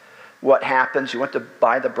what happens. He went to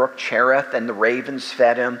by the brook Cherith, and the ravens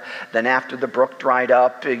fed him. Then after the brook dried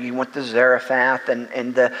up, he went to Zarephath,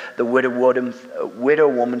 and the widow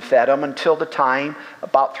woman fed him until the time,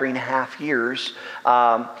 about 3.5 years,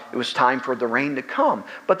 it was time for the rain to come.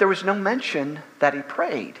 But there was no mention that he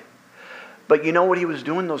prayed. But you know what he was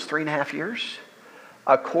doing those 3.5 years?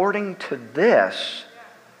 According to this,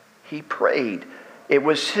 he prayed. It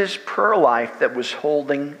was his prayer life that was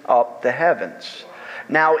holding up the heavens.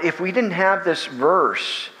 Now, if we didn't have this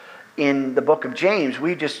verse in the book of James,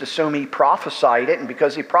 we just assume he prophesied it, and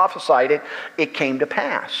because he prophesied it, it came to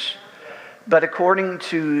pass. But according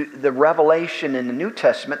to the revelation in the New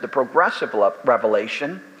Testament, the progressive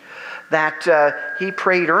revelation, that he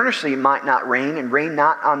prayed earnestly it might not rain, and rain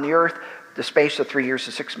not on the earth the space of 3 years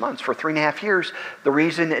and 6 months. For 3.5 years, the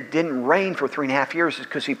reason it didn't rain for 3.5 years is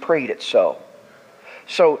because he prayed it so.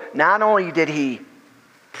 So not only did he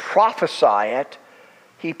prophesy it,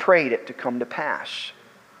 he prayed it to come to pass.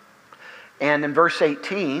 And in verse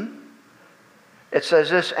 18, it says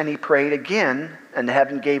this, "And he prayed again, and the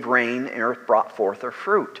heaven gave rain, and earth brought forth her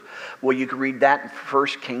fruit." Well, you can read that in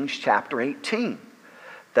 1 Kings chapter 18.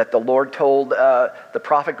 That the Lord told the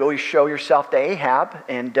prophet, "Go show yourself to Ahab,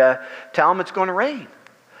 and tell him it's going to rain."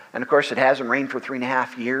 And of course, it hasn't rained for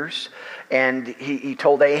 3.5 years. And he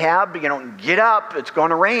told Ahab, "Get up, it's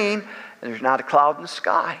going to rain." And there's not a cloud in the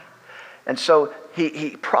sky. And so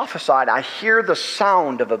he prophesied, "I hear the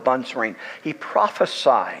sound of abundant rain." He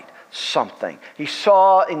prophesied something. He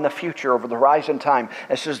saw in the future over the horizon time.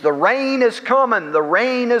 It says, "The rain is coming, the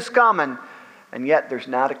rain is coming." And yet there's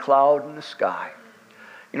not a cloud in the sky.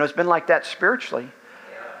 It's been like that spiritually.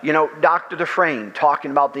 Dr. Dufresne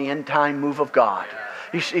talking about the end time move of God.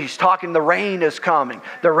 He's talking, the rain is coming.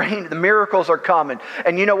 The miracles are coming.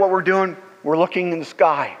 And you know what we're doing? We're looking in the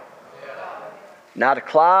sky. Not a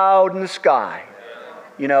cloud in the sky.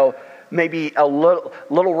 Maybe a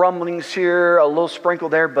little rumblings here, a little sprinkle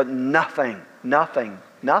there, but nothing.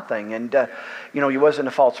 And, he wasn't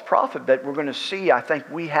a false prophet, but we're going to see, I think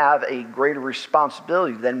we have a greater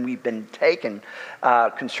responsibility than we've been taken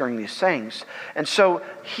concerning these things. And so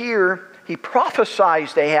here, he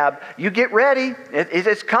prophesies to Ahab, "You get ready,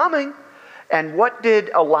 it's coming." And what did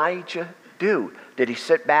Elijah do? Did he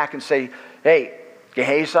sit back and say, "Hey,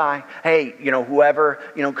 Gehazi, hey, whoever,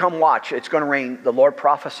 come watch. It's going to rain. The Lord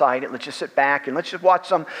prophesied it. Let's just sit back and let's just watch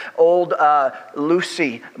some old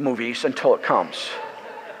Lucy movies until it comes."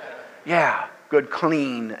 Yeah, good,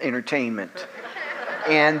 clean entertainment.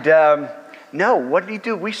 And no, what did he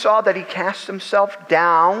do? We saw that he cast himself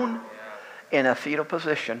down in a fetal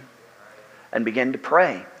position and began to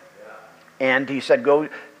pray. And he said, "Go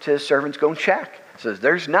to his servants, go and check." He says,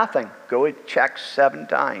 "There's nothing. Go and check 7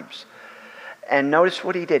 times. And notice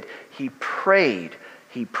what he did. He prayed.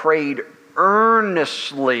 He prayed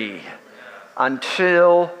earnestly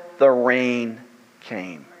until the rain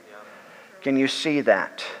came. Can you see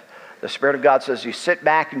that? The Spirit of God says, you sit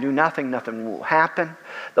back and do nothing, nothing will happen.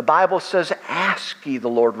 The Bible says, "Ask ye the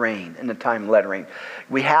Lord rain in the time let it rain."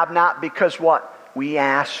 We have not because what? We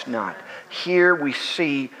ask not. Here we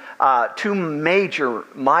see 2 major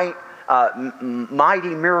mighty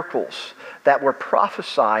miracles that were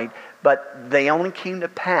prophesied, but they only came to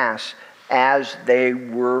pass as they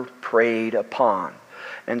were prayed upon.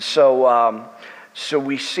 And so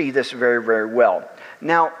we see this very, very well.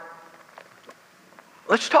 Now,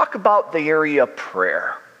 let's talk about the area of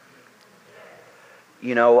prayer.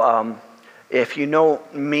 If you know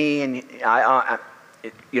me, and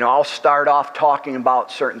I'll start off talking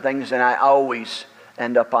about certain things, and I always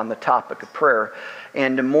end up on the topic of prayer.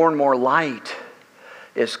 And more light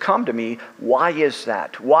has come to me. Why is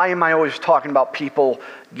that? Why am I always talking about people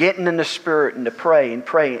getting in the Spirit and to pray and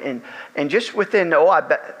pray? And just within, I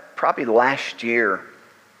bet probably last year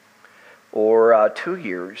or 2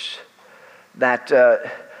 years, that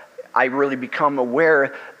I really become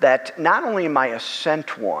aware that not only am I a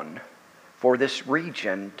sent one for this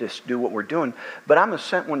region to do what we're doing, but I'm a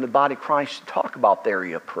sent one to the body of Christ to talk about the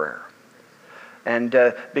area of prayer. And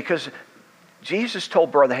because Jesus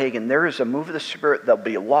told Brother Hagin, there is a move of the Spirit that will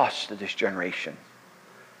be lost to this generation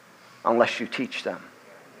unless you teach them.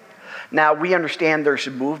 Now, we understand there's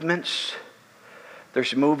movements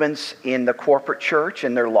There's movements in the corporate church,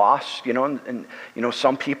 and they're lost, and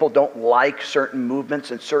some people don't like certain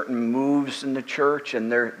movements and certain moves in the church, and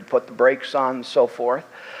they put the brakes on and so forth,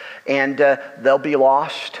 and they'll be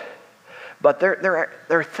lost. But there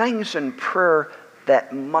are things in prayer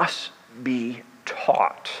that must be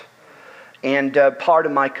taught. And part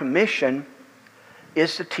of my commission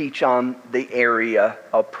is to teach on the area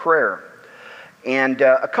of prayer. And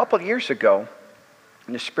a couple of years ago,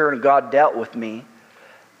 the Spirit of God dealt with me.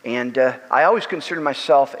 And I always consider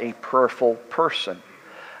myself a prayerful person.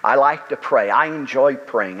 I like to pray. I enjoy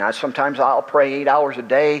praying. Sometimes I'll pray 8 hours a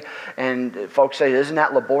day, and folks say, isn't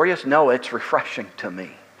that laborious? No, it's refreshing to me.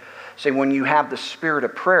 See, when you have the spirit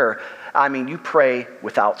of prayer, you pray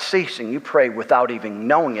without ceasing. You pray without even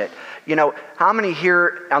knowing it. How many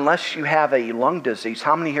here, unless you have a lung disease,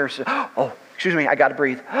 how many here say, oh, excuse me, I got to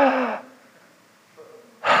breathe.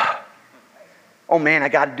 Oh man, I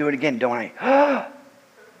got to do it again, don't I?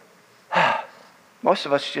 Most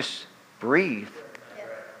of us just breathe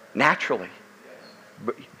naturally.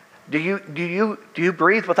 Do you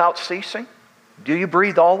breathe without ceasing? Do you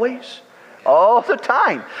breathe always? All the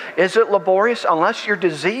time. Is it laborious? Unless you're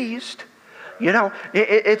diseased,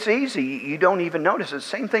 it's easy. You don't even notice it. The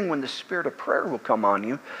same thing when the spirit of prayer will come on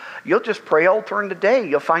you. You'll just pray all during the day.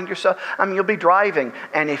 You'll find yourself, you'll be driving,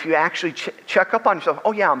 and if you actually check up on yourself,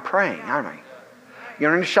 oh yeah, I'm praying, aren't I?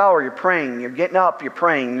 You're in the shower, you're praying. You're getting up, you're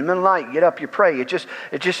praying. In the middle of the night, you get up, you pray. It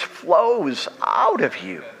just flows out of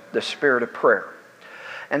you, the spirit of prayer.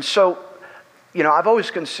 And so, I've always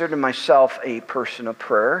considered myself a person of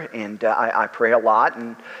prayer, and I pray a lot.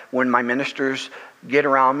 And when my ministers get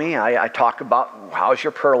around me, I talk about how's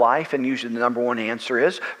your prayer life, and usually the number one answer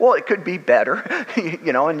is, well, it could be better,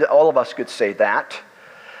 and all of us could say that.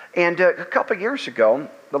 And a couple of years ago,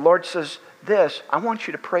 the Lord says this, I want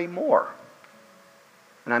you to pray more.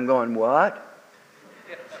 And I'm going, what?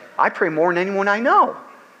 I pray more than anyone I know.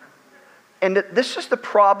 And this is the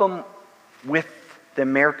problem with the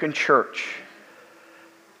American church.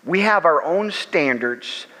 We have our own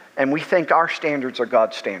standards, and we think our standards are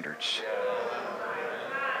God's standards.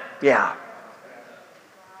 Yeah.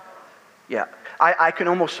 I can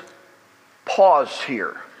almost pause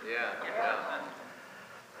here.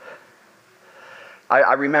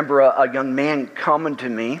 I remember a young man coming to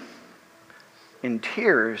me in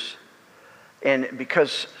tears, and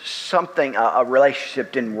because a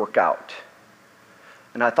relationship didn't work out.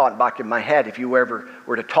 And I thought back in my head, if you ever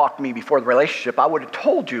were to talk to me before the relationship, I would have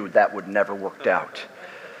told you that would never worked out.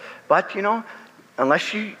 But,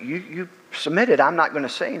 unless you submit it, I'm not going to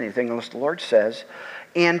say anything unless the Lord says.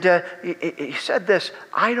 And he said this,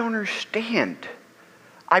 I don't understand.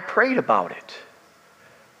 I prayed about it.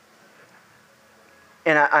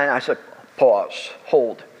 And I said, pause,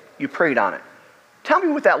 hold. You prayed on it. Tell me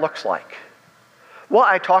what that looks like. Well,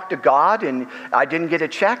 I talked to God, and I didn't get a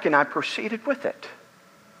check, and I proceeded with it.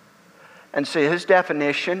 And so his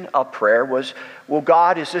definition of prayer was, well,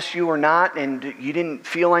 God, is this you or not? And you didn't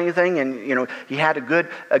feel anything, and he had a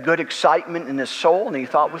good excitement in his soul, and he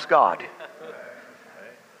thought it was God.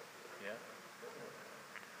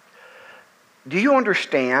 Do you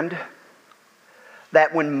understand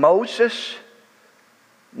that when Moses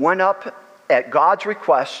went up at God's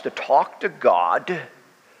request to talk to God,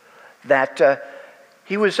 that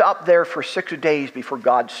he was up there for 6 days before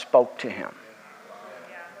God spoke to him?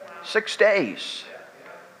 6 days.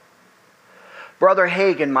 Brother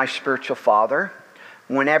Hagin, my spiritual father,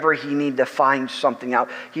 whenever he needed to find something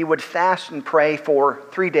out, he would fast and pray for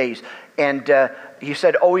 3 days. And he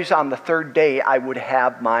said, always on the third day, I would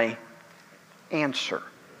have my answer.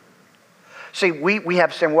 See, we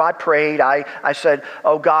have saying, well, I prayed. I said,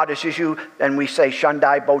 oh, God, is this you? And we say,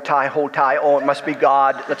 Shundai, Botai, Hotai. Oh, it must be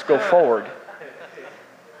God. Let's go forward.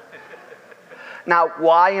 Now,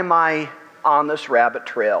 why am I on this rabbit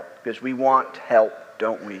trail? Because we want help,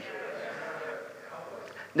 don't we?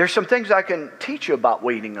 There's some things I can teach you about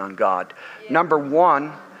waiting on God. Number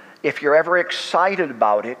one, if you're ever excited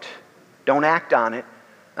about it, don't act on it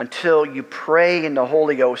until you pray in the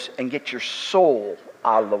Holy Ghost and get your soul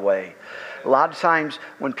out of the way. A lot of times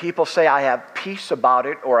when people say I have peace about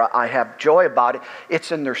it or I have joy about it,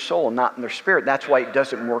 it's in their soul, not in their spirit. That's why it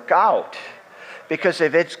doesn't work out. Because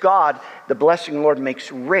if it's God, the blessing of the Lord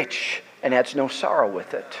makes rich and adds no sorrow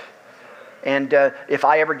with it. And if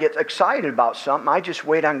I ever get excited about something, I just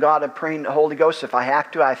wait on God and pray in the Holy Ghost. If I have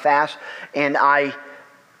to, I fast and I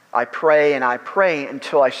pray and I pray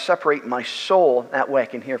until I separate my soul. That way I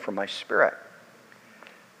can hear from my spirit.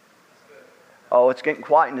 Oh, it's getting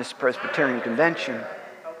quiet in this Presbyterian convention.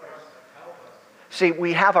 See,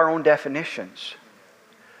 we have our own definitions.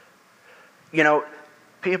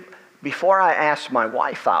 Before I asked my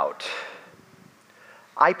wife out,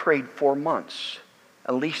 I prayed 4 months,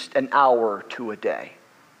 at least an hour or two a day.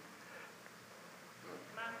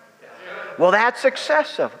 Well, that's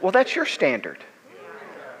excessive. Well, that's your standard.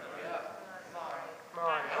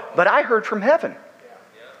 But I heard from heaven.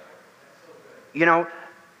 You know,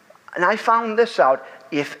 and I found this out.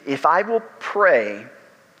 If I will pray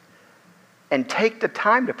and take the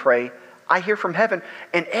time to pray, I hear from heaven.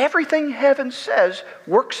 And everything heaven says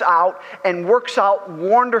works out and works out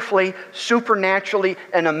wonderfully, supernaturally,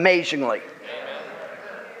 and amazingly.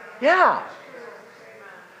 Yeah.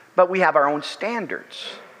 But we have our own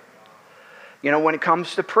standards. You know, when it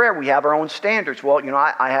comes to prayer, we have our own standards. Well, you know,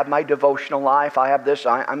 I have my devotional life. I have this.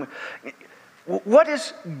 What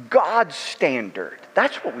is God's standard?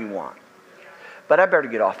 That's what we want. But I better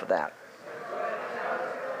get off of that.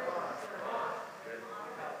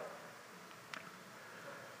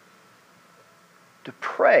 To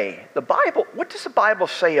pray, the Bible, what does the Bible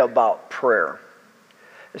say about prayer?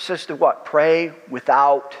 It says to what? Pray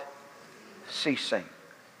without ceasing.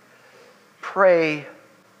 Pray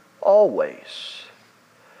always.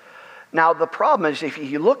 Now the problem is if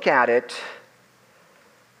you look at it,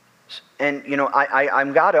 and you know,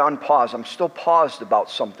 I've got to unpause. I'm still paused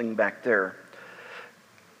about something back there.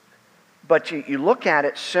 But you look at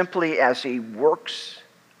it simply as a works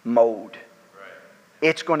mode.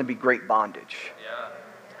 It's going to be great bondage.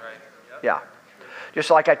 Yeah.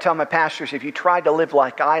 Just like I tell my pastors, if you try to live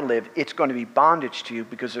like I live, it's going to be bondage to you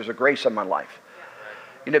because there's a grace on my life.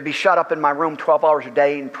 You know, be shut up in my room 12 hours a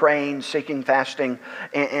day and praying, seeking, fasting,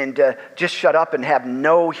 and just shut up and have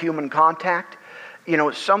no human contact. You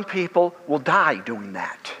know, some people will die doing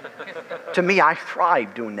that. To me, I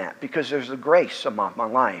thrive doing that because there's a grace on my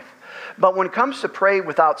life. But when it comes to pray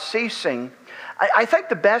without ceasing, I think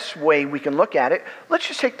the best way we can look at it, let's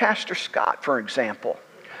just take Pastor Scott, for example.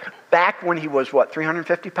 Back when he was, what,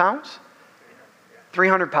 350 pounds?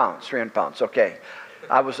 300 pounds, okay.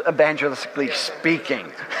 I was evangelistically speaking.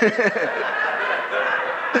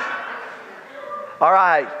 All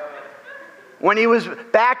right. When he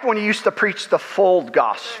used to preach the full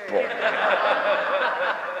gospel.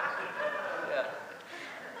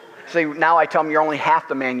 See, now I tell him you're only half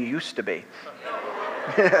the man you used to be.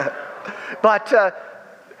 But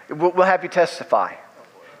we'll have you testify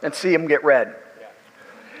and see him get red.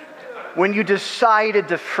 When you decided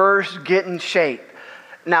to first get in shape.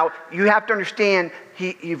 Now, you have to understand,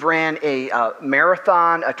 he ran a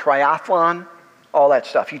marathon, a triathlon, all that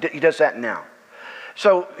stuff. He does that now.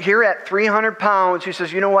 So here at 300 pounds, he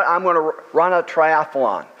says, you know what, I'm going to run a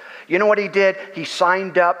triathlon. You know what he did? He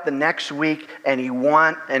signed up the next week, and he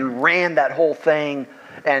won and ran that whole thing,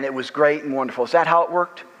 and it was great and wonderful. Is that how it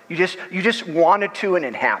worked? You just wanted to, and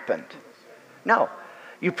it happened. No.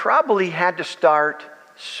 You probably had to start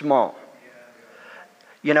small.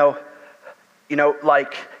 You know,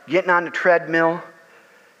 like getting on the treadmill.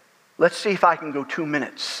 Let's see if I can go 2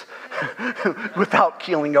 minutes without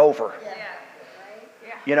keeling over.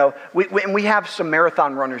 You know, we have some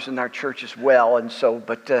marathon runners in our church as well, and so,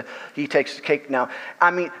 but he takes the cake now.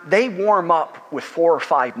 I mean, they warm up with 4 or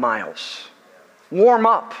 5 miles. Warm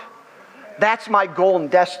up. That's my goal and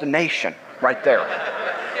destination right there.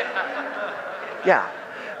 Yeah.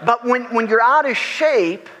 But when you're out of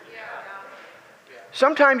shape,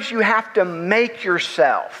 sometimes you have to make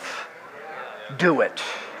yourself do it.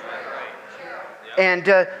 And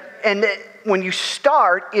when you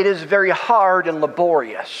start, it is very hard and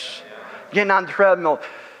laborious. Getting on the treadmill,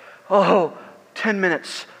 10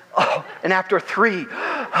 minutes. Oh, and after 3,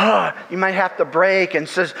 you might have to break and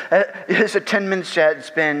says, is it 10 minutes yet? It's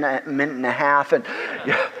been a minute and a half, and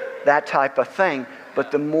that type of thing.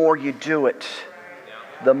 But the more you do it,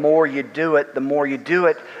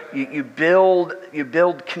 you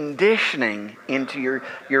build conditioning into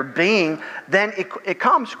your being, then it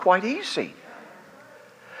comes quite easy.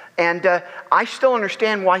 And I still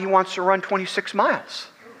understand why he wants to run 26 miles.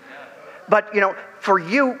 But, you know, for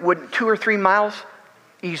you, would 2 or 3 miles,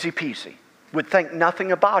 easy peasy. Would think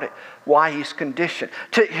nothing about it. Why? He's conditioned.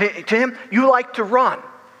 To him, you like to run.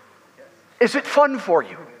 Is it fun for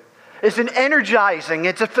you? Is it energizing?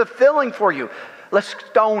 Is it fulfilling for you? Let's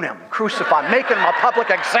stone him, crucify him, make him a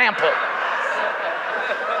public example.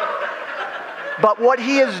 But what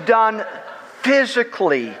he has done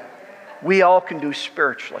physically, we all can do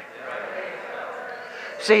spiritually.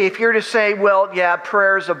 See, if you're to say, well, yeah,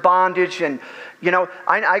 prayer is a bondage, and, you know,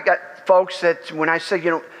 I got folks that when I say,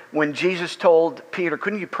 you know, when Jesus told Peter,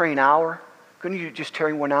 couldn't you pray an hour? Couldn't you just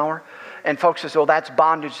tarry 1 hour? And folks say, well, that's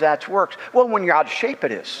bondage, that's works. Well, when you're out of shape,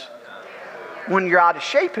 it is. When you're out of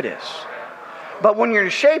shape, it is. But when you're in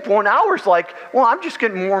shape, 1 hour's like, well, I'm just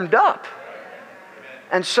getting warmed up.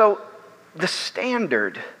 And so the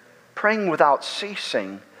standard, praying without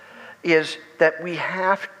ceasing, is that we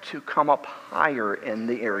have to come up higher in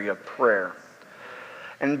the area of prayer.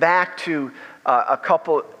 And back to a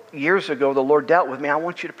couple years ago, the Lord dealt with me. I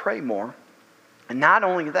want you to pray more. And not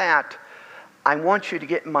only that, I want you to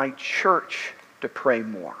get my church to pray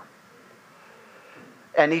more.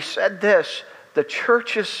 And he said this, the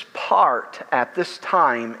church's part at this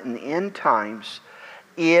time, in the end times,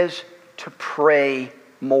 is to pray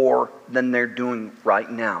more than they're doing right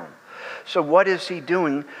now. So what is he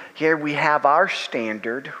doing? Here we have our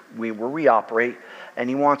standard, where we operate, and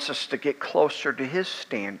he wants us to get closer to his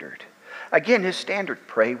standard. Again, his standard,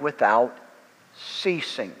 pray without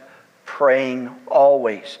ceasing. Praying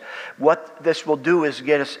always. What this will do is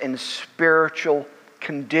get us in spiritual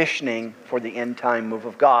conditioning for the end time move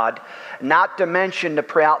of God. Not to mention to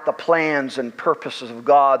pray out the plans and purposes of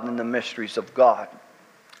God and the mysteries of God.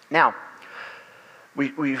 Now,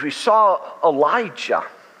 we saw Elijah,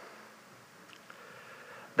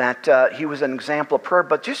 that he was an example of prayer,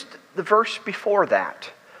 but just the verse before that,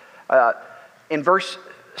 in verse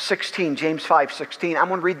 16, James 5:16, I'm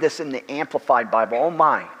going to read this in the Amplified Bible. Oh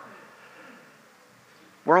my.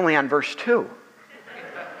 We're only on verse 2.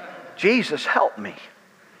 Jesus, help me.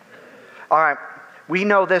 All right, we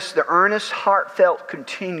know this, the earnest, heartfelt,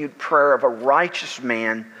 continued prayer of a righteous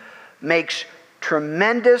man makes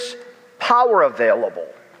tremendous power available,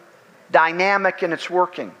 dynamic in its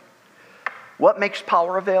working. What makes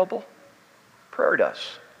power available? Prayer does.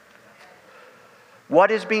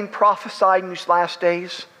 What is being prophesied in these last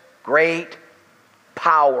days? Great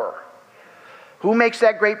power. Who makes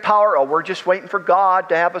that great power? Oh, we're just waiting for God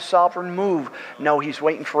to have a sovereign move. No, he's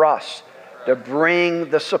waiting for us to bring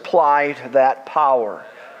the supply to that power.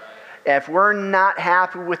 If we're not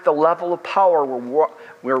happy with the level of power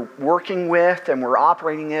we're working with and we're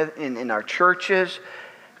operating in our churches,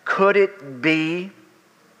 could it be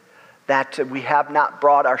that we have not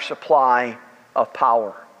brought our supply of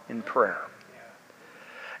power in prayer?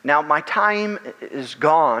 Now, my time is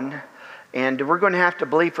gone, and we're going to have to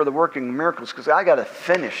believe for the working of miracles, because I got to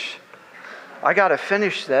finish. I got to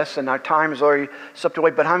finish this, and our time is already slipped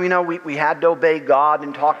away. But how many know we had to obey God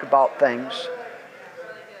and talk about things?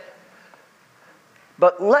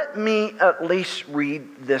 But let me at least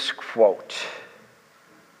read this quote.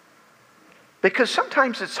 Because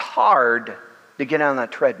sometimes it's hard to get on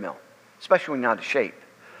that treadmill, especially when you're out of shape.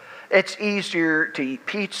 It's easier to eat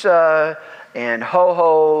pizza and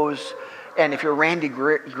ho-hos, and if you're Randy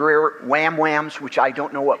Greer, wham-whams, which I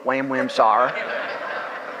don't know what wham-whams are.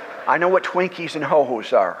 I know what Twinkies and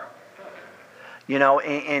ho-hos are. You know,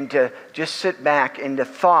 and to just sit back and the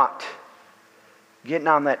thought, getting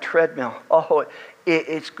on that treadmill,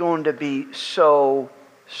 it's going to be so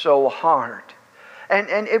hard.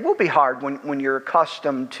 And it will be hard when you're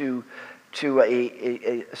accustomed to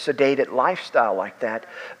a sedated lifestyle like that.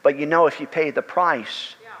 But you know, if you pay the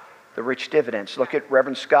price, the rich dividends. Look at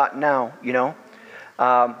Reverend Scott now,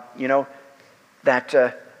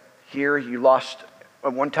 that here you lost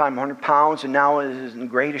at one time 100 pounds and now is in the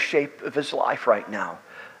greatest shape of his life right now.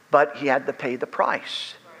 But he had to pay the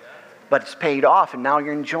price. But it's paid off, and now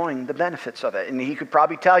you're enjoying the benefits of it. And he could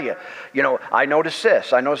probably tell you, I noticed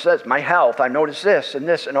this, my health, I noticed this,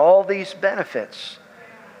 and all these benefits.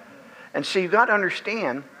 And so you've got to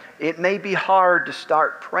understand, it may be hard to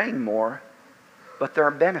start praying more, but there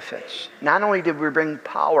are benefits. Not only did we bring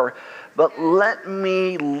power, but let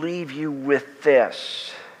me leave you with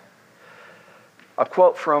this. A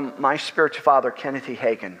quote from my spiritual father, Kenneth E.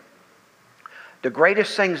 Hagin. The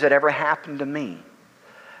greatest things that ever happened to me,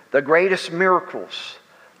 the greatest miracles,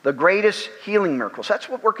 the greatest healing miracles, that's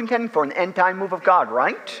what we're contending for in the end time move of God,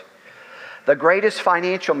 right? The greatest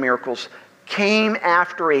financial miracles came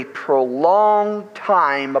after a prolonged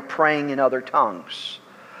time of praying in other tongues.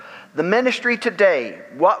 The ministry today,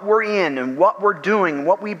 what we're in and what we're doing,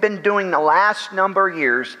 what we've been doing the last number of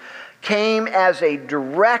years, came as a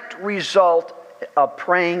direct result of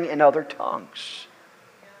praying in other tongues.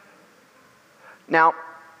 Now,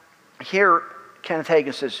 here Kenneth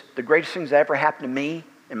Hagin says, the greatest things that ever happened to me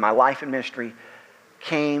in my life and ministry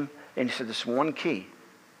came, and he said this one key,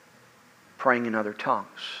 praying in other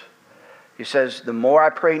tongues. He says, the more I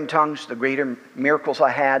prayed in tongues, the greater miracles I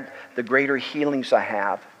had, the greater healings I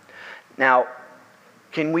have. Now,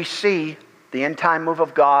 can we see the end time move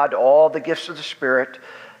of God, all the gifts of the Spirit,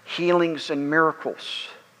 healings and miracles?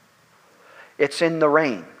 It's in the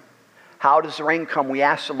rain. How does the rain come? We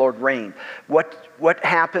ask the Lord rain. What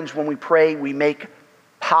happens when we pray? We make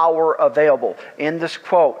power available. In this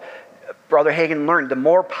quote, Brother Hagin learned, the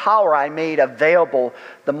more power I made available,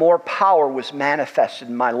 the more power was manifested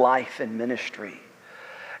in my life and ministry.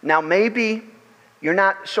 Now maybe you're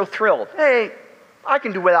not so thrilled. Hey, I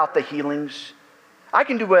can do without the healings. I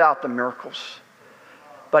can do without the miracles.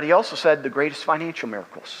 But he also said the greatest financial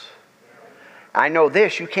miracles. I know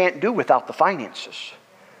this, you can't do without the finances.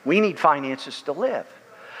 We need finances to live.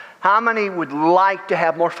 How many would like to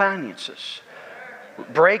have more finances?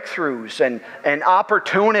 Breakthroughs and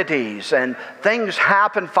opportunities and things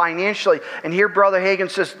happen financially. And here Brother Hagin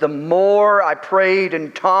says, the more I prayed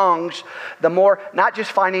in tongues, the more, not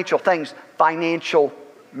just financial things, financial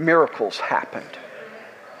miracles happened.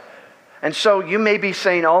 And so you may be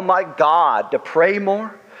saying, oh my God, to pray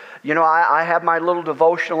more? You know, I have my little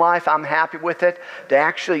devotional life. I'm happy with it. To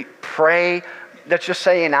actually pray, let's just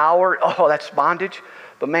say an hour, oh, that's bondage.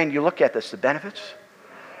 But man, you look at this, the benefits.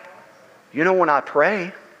 You know, when I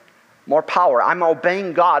pray, more power. I'm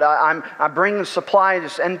obeying God. I'm bringing supply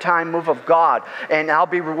this end time move of God. And I'll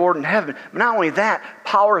be rewarded in heaven. But not only that,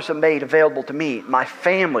 powers are made available to me, my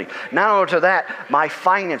family. Not only to that, my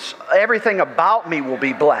finance. Everything about me will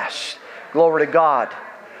be blessed. Glory to God.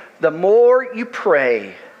 The more you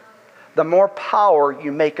pray, the more power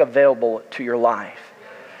you make available to your life.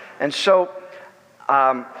 And so,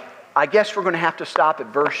 I guess we're going to have to stop at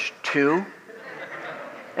verse 2.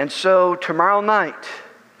 And so tomorrow night,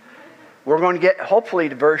 we're going to get hopefully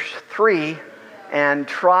to verse 3 and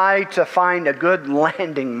try to find a good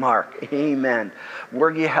landing mark. Amen. Were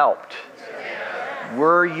you helped?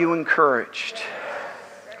 Were you encouraged?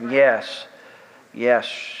 Yes. Yes.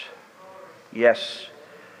 Yes.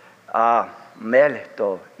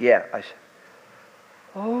 Melito. Yeah.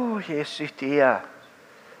 Oh, yes, it is.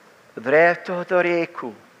 Vreto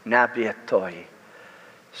doreku nabietoi.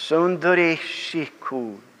 Sundore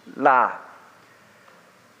shiku la.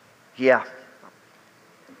 Yeah.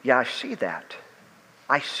 Yeah, I see that.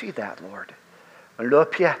 I see that, Lord.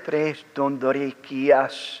 Lopia pres dondore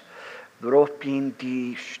kias. Dropin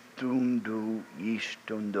di stundu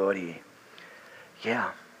istundori.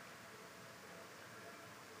 Yeah.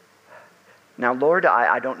 Now, Lord,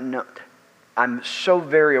 I don't know. I'm so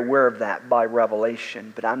very aware of that by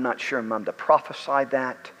revelation, but I'm not sure I'm to prophesy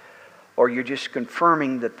that, or you're just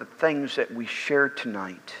confirming that the things that we shared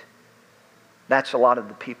tonight, that's a lot of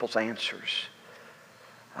the people's answers.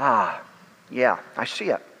 Yeah, I see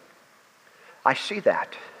it. I see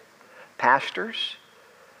that. Pastors,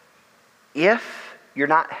 if you're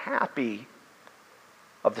not happy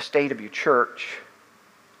of the state of your church,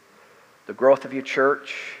 the growth of your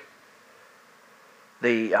church,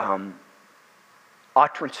 the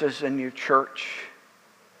utterances in your church,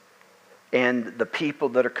 and the people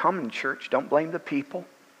that are coming to church, don't blame the people.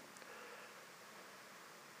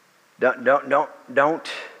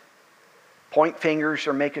 Don't point fingers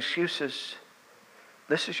or make excuses.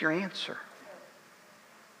 This is your answer.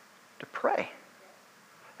 To pray.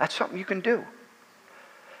 That's something you can do.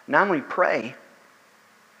 Not only pray,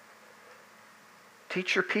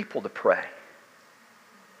 teach your people to pray.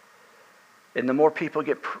 And the more people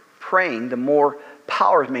get praying, the more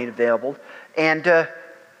power is made available. And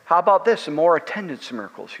how about this? The more attendance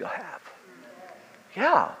miracles you'll have.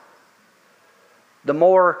 Yeah. The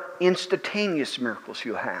more instantaneous miracles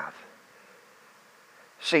you'll have.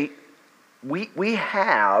 See, we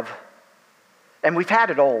have, and we've had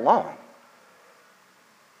it all along,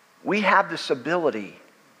 we have this ability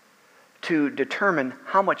to determine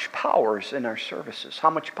how much power is in our services, how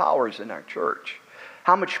much power is in our church,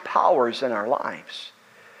 how much power is in our lives.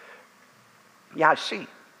 Yeah,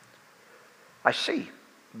 I see.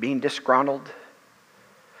 Being disgruntled.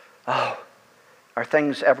 Oh, are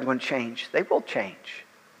things ever going to change? They will change.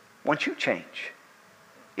 Once you change.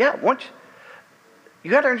 Yeah, once. You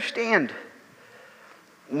got to understand.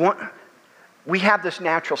 We have this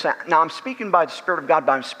natural sound. Now, I'm speaking by the Spirit of God,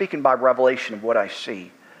 but I'm speaking by revelation of what I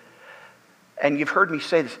see. And you've heard me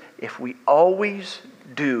say this. If we always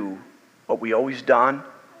do what we always done,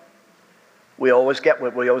 we always get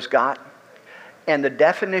what we always got. And the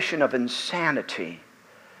definition of insanity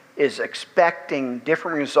is expecting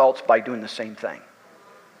different results by doing the same thing.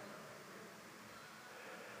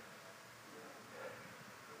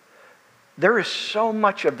 There is so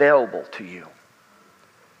much available to you.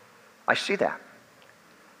 I see that.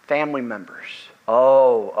 Family members.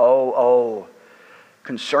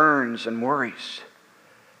 Concerns and worries.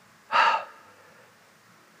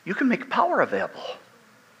 You can make power available.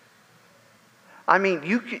 I mean,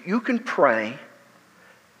 you can pray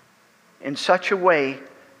in such a way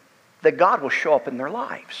that God will show up in their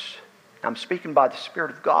lives. I'm speaking by the Spirit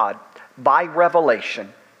of God, by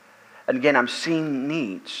revelation. And again, I'm seeing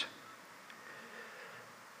needs.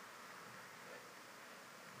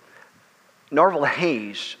 Norval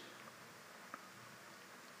Hayes,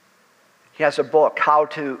 he has a book, How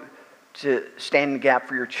to Stand in the Gap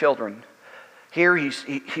for Your Children. Here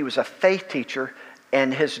he was a faith teacher,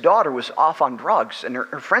 and his daughter was off on drugs, and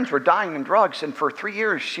her friends were dying in drugs, and for 3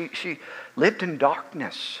 years she lived in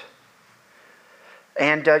darkness.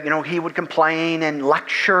 And, he would complain and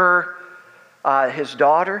lecture his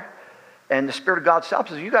daughter, and the Spirit of God stopped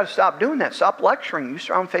and says, you got to stop doing that. Stop lecturing. You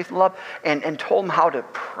surround faith and love, and told him how to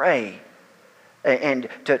pray. And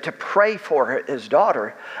to pray for his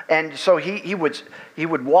daughter. And so he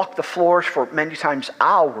would walk the floors for many times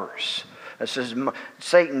hours. It says,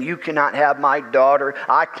 Satan, you cannot have my daughter.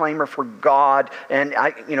 I claim her for God. And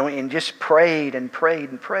and just prayed and prayed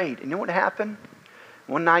and prayed. And you know what happened?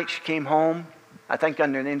 One night she came home, I think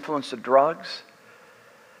under the influence of drugs.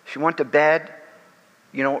 She went to bed,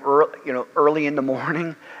 early in the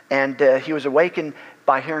morning, and he was awakened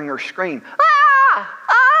by hearing her scream, "Ah!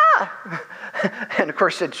 Ah!" And of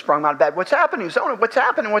course, they'd sprung out of bed. What's happening? Zona, what's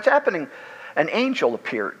happening? What's happening? An angel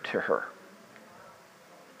appeared to her.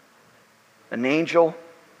 An angel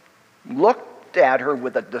looked at her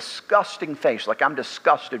with a disgusting face, like, I'm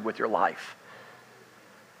disgusted with your life.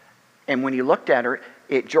 And when he looked at her,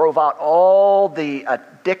 it drove out all the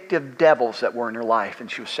addictive devils that were in her life,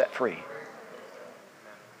 and she was set free.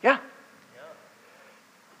 Yeah.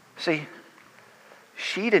 See,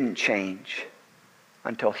 she didn't change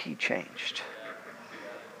until he changed.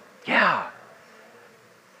 Yeah.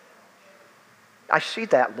 I see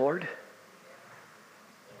that, Lord.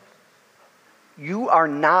 You are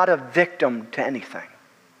not a victim to anything.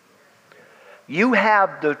 You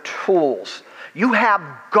have the tools. You have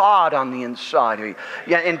God on the inside of you.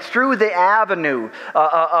 Yeah, and through the avenue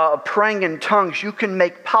of praying in tongues, you can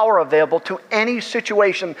make power available to any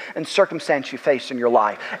situation and circumstance you face in your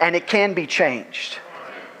life. And it can be changed.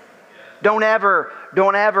 Don't ever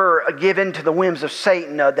give in to the whims of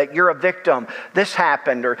Satan that you're a victim. This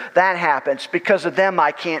happened or that happened. It's because of them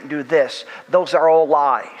I can't do this. Those are all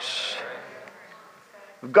lies.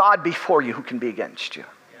 God before you, who can be against you?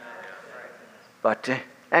 But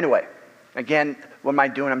anyway, again, what am I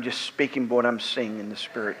doing? I'm just speaking what I'm seeing in the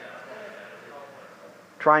Spirit.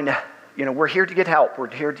 Trying to, we're here to get help. We're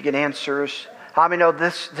here to get answers. How many know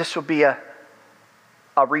this will be a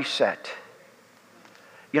reset?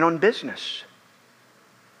 In business.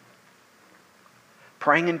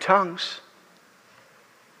 Praying in tongues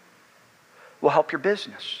will help your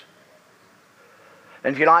business.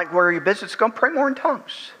 And if you like where your business is going, pray more in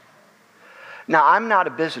tongues. Now, I'm not a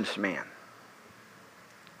businessman.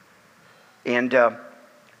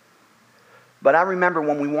 But I remember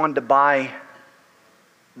when we wanted to buy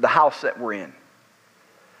the house that we're in.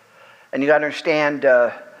 And you got to understand,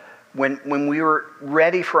 when we were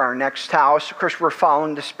ready for our next house, of course we're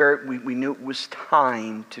following the Spirit. We knew it was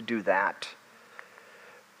time to do that.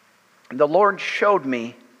 The Lord showed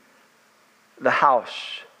me the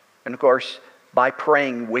house. And of course, by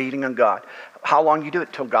praying, waiting on God. How long do you do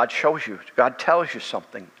it? Till God shows you. God tells you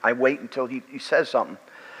something. I wait until He says something.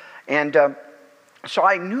 And so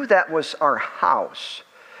I knew that was our house.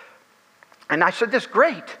 And I said, this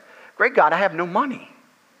great God, I have no money.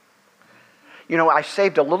 I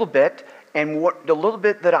saved a little bit, and the little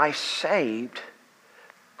bit that I saved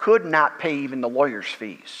could not pay even the lawyer's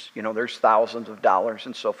fees. There's thousands of dollars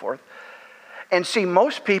and so forth. And see,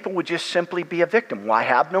 most people would just simply be a victim. Well, I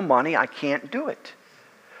have no money, I can't do it.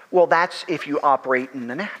 Well, that's if you operate in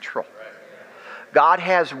the natural. God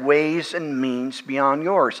has ways and means beyond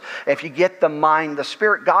yours. If you get the mind, the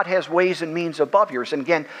Spirit, God has ways and means above yours. And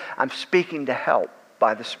again, I'm speaking to help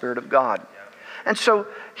by the Spirit of God. And so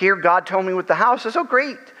here God told me with the house. I said, oh,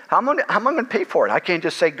 great. How am I going to pay for it? I can't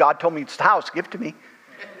just say, God told me it's the house, give it to me.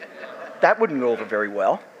 That wouldn't go over very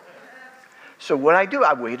well. So what I do,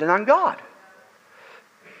 I waited on God.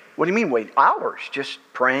 What do you mean wait? Hours, just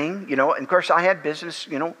praying, And of course I had business,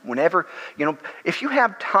 whenever, if you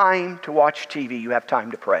have time to watch TV, you have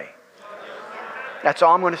time to pray. That's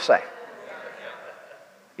all I'm going to say.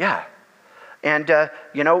 Yeah. And,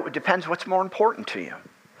 it depends what's more important to you.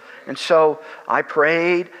 And so I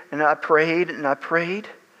prayed and I prayed and I prayed.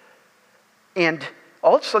 And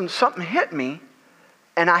all of a sudden something hit me,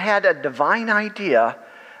 and I had a divine idea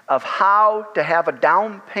of how to have a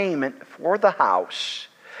down payment for the house,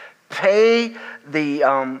 pay the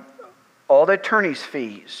all the attorney's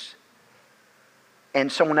fees,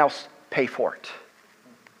 and someone else pay for it.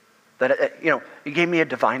 That it gave me a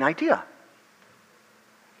divine idea.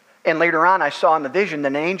 And later on, I saw in the vision that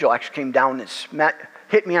an angel actually came down and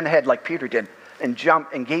hit me on the head like Peter did, and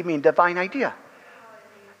jumped and gave me a divine idea.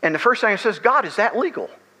 And the first thing I says, God, is that legal?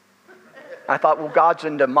 I thought, well, God's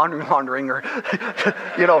into money laundering or,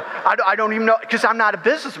 I don't even know, because I'm not a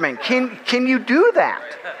businessman. Can you do that?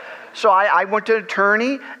 So I went to an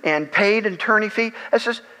attorney and paid an attorney fee. I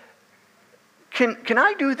says, can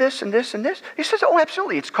I do this and this and this? He says, oh,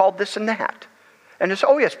 absolutely. It's called this and that. And it's,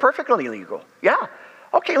 oh, yeah, it's perfectly legal. Yeah.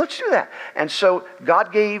 Okay, let's do that. And so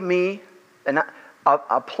God gave me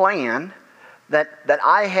a plan that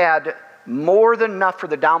I had more than enough for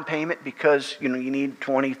the down payment because, you need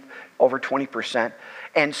over 20%.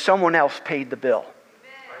 And someone else paid the bill.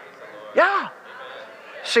 Yeah.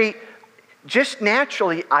 See, just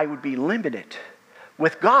naturally, I would be limited.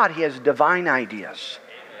 With God, He has divine ideas.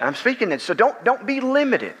 And I'm speaking it, so don't be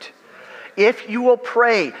limited. If you will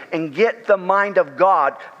pray and get the mind of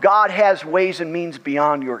God, God has ways and means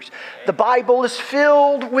beyond yours. The Bible is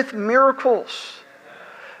filled with miracles.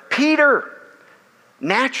 Peter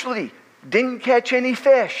naturally didn't catch any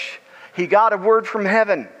fish. He got a word from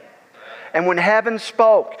heaven. And when heaven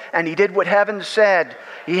spoke and he did what heaven said,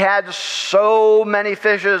 he had so many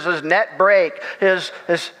fishes, his net break, his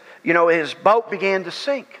boat began to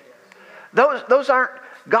sink. Those aren't,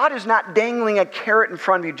 God is not dangling a carrot in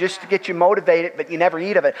front of you just to get you motivated, but you never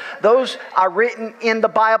eat of it. Those are written in the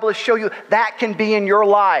Bible to show you that can be in your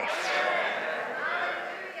life.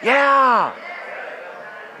 Yeah.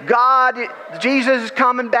 Jesus is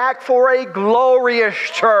coming back for a glorious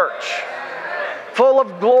church. Full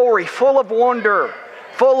of glory, full of wonder,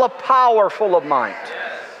 full of power, full of might.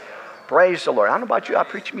 Praise the Lord. I don't know about you, I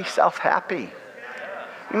preach myself happy.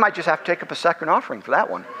 You might just have to take up a second offering for that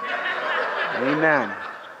one. Amen.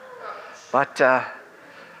 But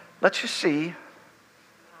let's just see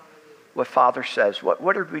what Father says.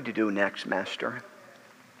 What are we to do next, Master?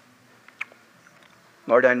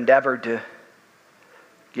 Lord, I endeavored to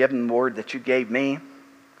give Him the word that You gave me.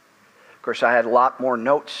 Of course, I had a lot more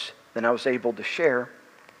notes than I was able to share.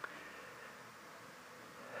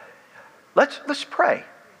 Let's pray.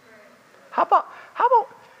 How about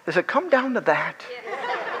does it come down to that?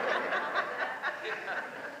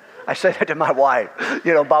 I say that to my wife,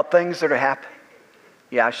 about things that are happening.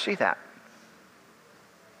 Yeah, I see that.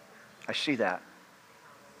 I see that.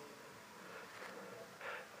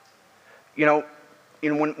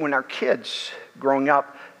 When our kids growing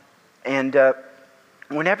up, and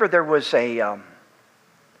whenever there was it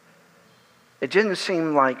didn't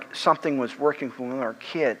seem like something was working for one of our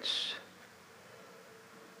kids.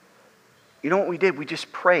 You know what we did? We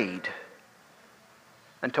just prayed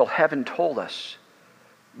until heaven told us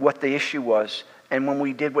what the issue was. And when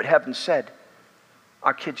we did what heaven said,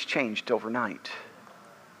 our kids changed overnight.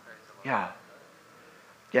 Yeah.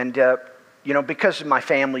 And, because of my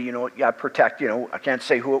family, I protect, I can't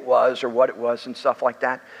say who it was or what it was and stuff like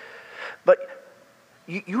that. But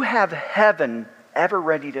you have heaven ever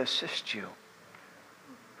ready to assist you.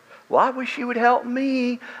 Well, I wish you would help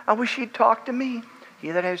me. I wish you'd talk to me.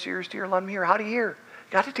 He that has ears to hear, let him hear. How to hear?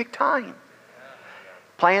 You got to take time.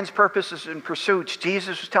 Plans, purposes, and pursuits.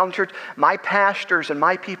 Jesus was telling the church, my pastors and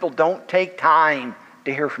my people don't take time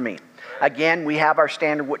to hear from me. Again, we have our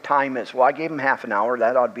standard what time is. Well, I gave him half an hour.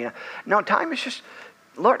 That ought to be enough. No, time is just,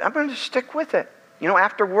 Lord, I'm going to stick with it.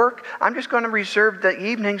 After work, I'm just going to reserve the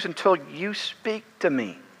evenings until You speak to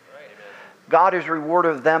me. God is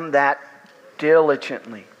rewarded them that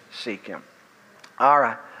diligently seek Him. All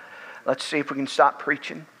right. Let's see if we can stop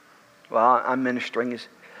preaching. Well, I'm ministering.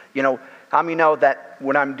 How many know that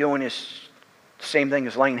what I'm doing is the same thing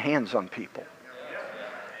as laying hands on people?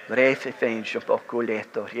 Anything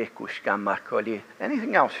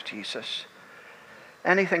else, Jesus?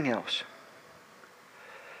 Anything else?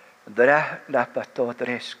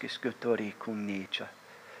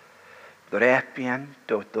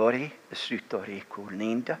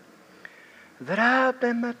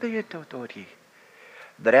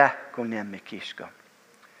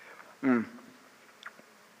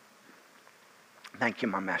 Thank You,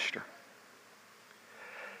 my Master.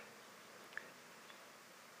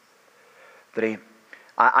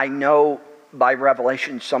 I know by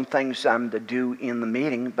revelation some things I'm to do in the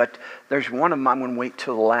meeting, but there's one of them I'm going to wait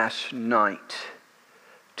till the last night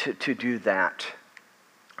to do that.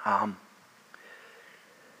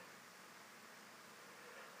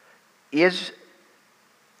 Is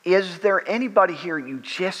there anybody here you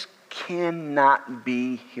just cannot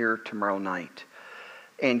be here tomorrow night,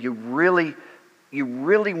 and you really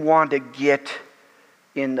want to get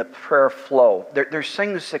in the prayer flow? There's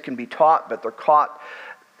things that can be taught, but they're caught.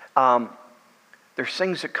 There's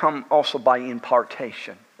things that come also by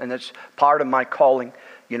impartation, and that's part of my calling.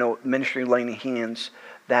 Ministry laying hands.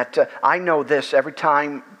 That I know this every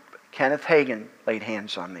time Kenneth Hagin laid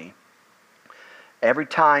hands on me. Every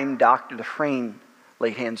time Dr. Dufresne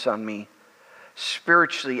laid hands on me,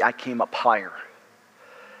 spiritually I came up higher.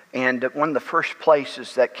 And one of the first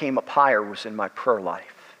places that came up higher was in my prayer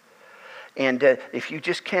life. And if you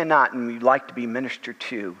just cannot and you'd like to be ministered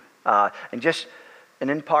to, and just an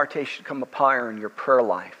impartation come up higher in your prayer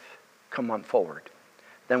life, come on forward.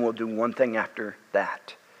 Then we'll do one thing after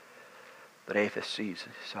that.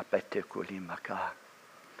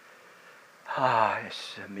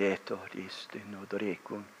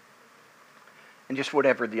 And just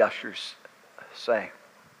whatever the ushers say.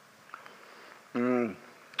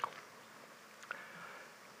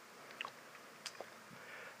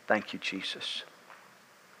 Thank you, Jesus.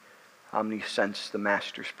 How many sense the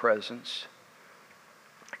Master's presence?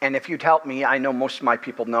 And if you'd help me, I know most of my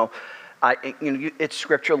people know, it's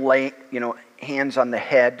scripture, lay, hands on the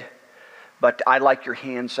head, but I like your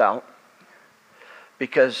hands out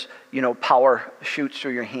because, power shoots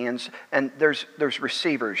through your hands, and there's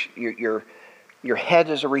receivers. Your head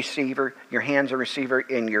is a receiver, your hands are a receiver,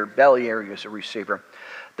 and your belly area is a receiver.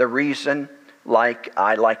 The reason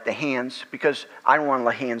I like the hands, because I don't want to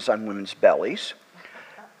lay hands on women's bellies.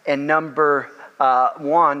 And number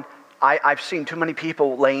one, I've seen too many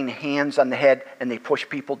people laying hands on the head and they push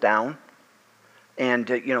people down. And,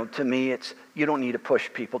 to me, you don't need to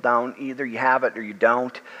push people down. Either you have it or you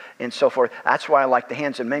don't, and so forth. That's why I like the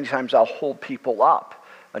hands. And many times I'll hold people up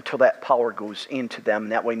until that power goes into them.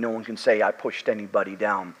 And that way no one can say I pushed anybody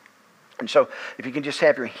down. And so if you can just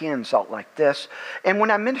have your hands out like this. And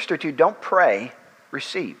when I minister to you, don't pray,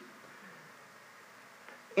 receive.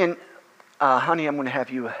 And honey, I'm going to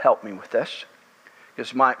have you help me with this.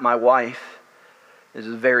 Because my wife is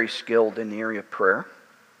very skilled in the area of prayer.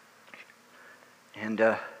 And,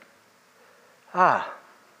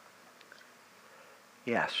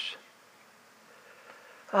 yes.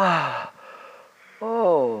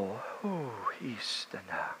 He's the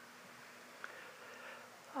now.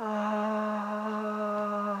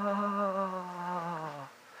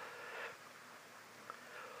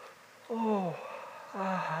 Oh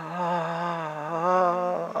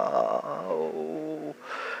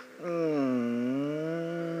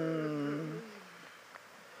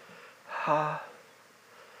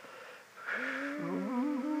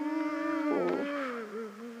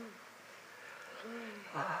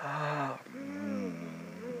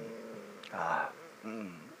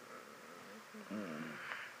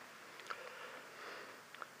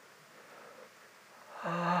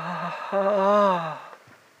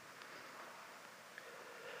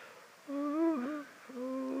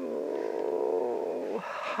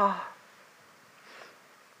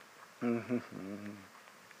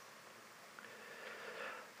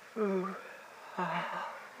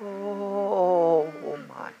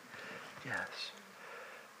my, yes.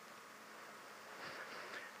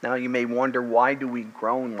 Now you may wonder, why do we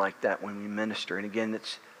groan like that when we minister? And again,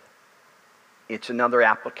 it's another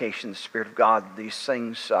application of the Spirit of God. These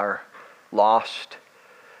things are lost.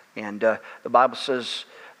 And the Bible says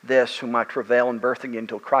this, whom I travail in birth again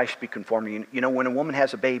till Christ be conformed to you. When a woman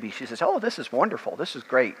has a baby, she says, oh, this is wonderful, this is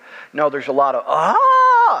great. No, there's a lot of,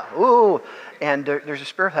 ooh, and there's a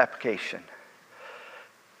spirit application.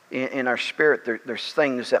 In our spirit, there's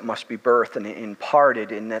things that must be birthed and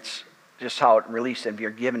imparted, and that's just how it releases. And if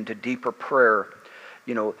you're given to deeper prayer,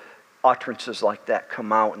 utterances like that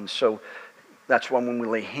come out. And so that's why when we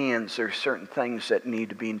lay hands, there's certain things that need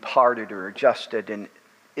to be imparted or adjusted, and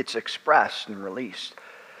it's expressed and released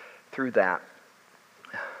through that.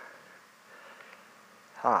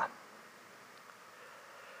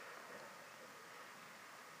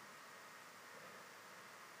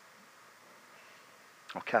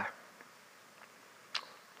 Okay.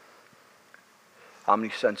 How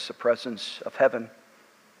many sense the presence of heaven?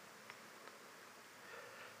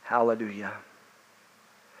 Hallelujah.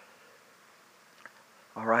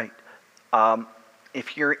 All right.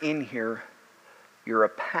 If you're in here, you're a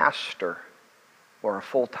pastor or a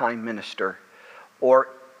full-time minister, or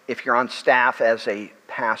if you're on staff as a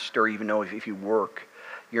pastor, even though if you work,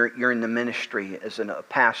 you're in the ministry as a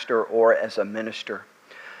pastor or as a minister.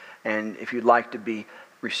 And if you'd like to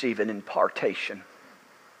receive an impartation.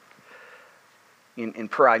 In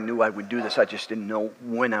prayer, I knew I would do this. I just didn't know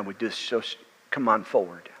when I would do this. So come on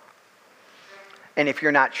forward. And if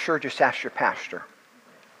you're not sure, just ask your pastor.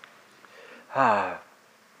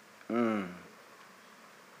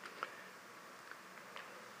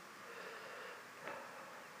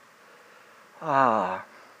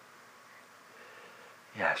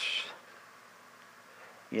 Yes.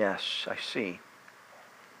 Yes, I see.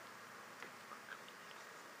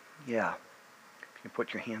 Yeah. You can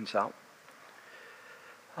put your hands out.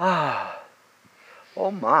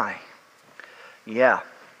 Oh my. Yeah.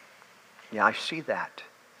 Yeah, I see that.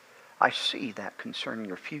 I see that concerning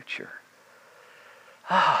your future.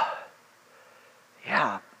 Ah,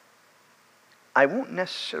 yeah. I won't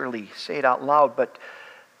necessarily say it out loud, but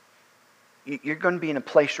you're going to be in a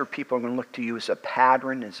place where people are going to look to you as a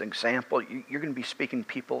pattern, as an example. You're going to be speaking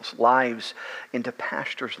people's lives into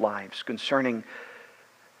pastors' lives concerning,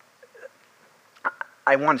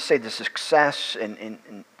 I want to say, the success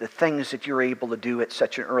and the things that you're able to do at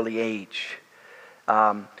such an early age.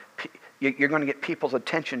 You're going to get people's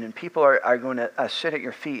attention, and people are going to sit at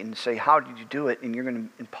your feet and say, how did you do it? And you're going to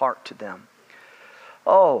impart to them.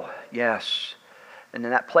 Oh, yes. And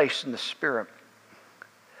in that place in the Spirit,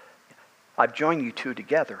 I've joined you two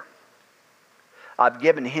together. I've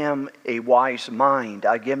given him a wise mind.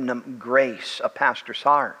 I've given him grace, a pastor's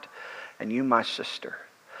heart. And you, my sister,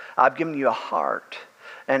 I've given you a heart.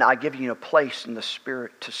 And I've given you a place in the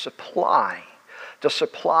Spirit to supply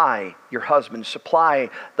your husband, supply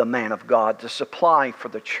the man of God, to supply for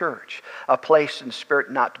the church, a place in the Spirit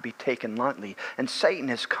not to be taken lightly. And Satan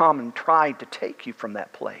has come and tried to take you from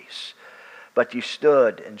that place. But you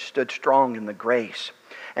stood strong in the grace.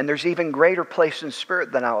 And there's even greater place in the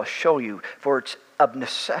Spirit that I will show you, for it's of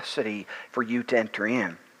necessity for you to enter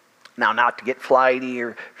in. Now, not to get flighty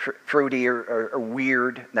or fruity or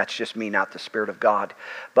weird. That's just me, not the Spirit of God.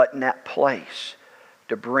 But in that place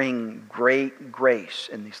to bring great grace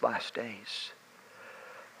in these last days.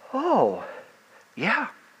 Oh, yeah.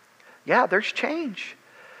 Yeah, there's change.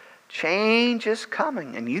 Change is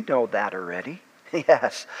coming, and you know that already.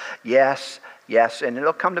 Yes, yes, yes. And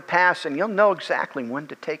it'll come to pass, and you'll know exactly when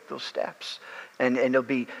to take those steps. And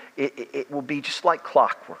it will be just like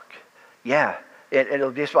clockwork. Yeah.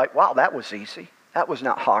 It'll be just like, wow, that was easy. That was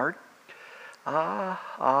not hard.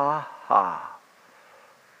 Ah.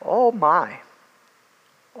 Oh my.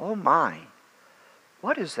 Oh my.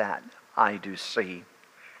 What is that I do see?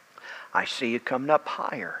 I see you coming up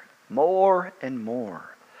higher, more and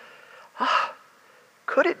more.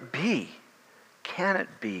 Could it be? Can it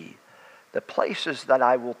be? The places that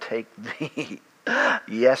I will take thee.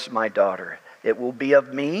 Yes, my daughter. It will be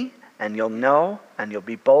of me, and you'll know, and you'll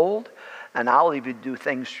be bold. And I'll even do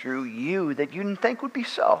things through you that you didn't think would be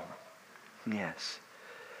so. Yes.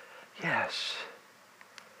 Yes.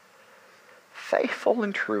 Faithful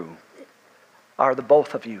and true are the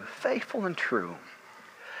both of you. Faithful and true.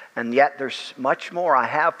 And yet there's much more I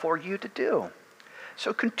have for you to do.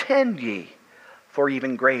 So contend ye for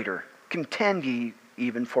even greater. Contend ye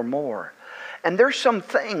even for more. And there's some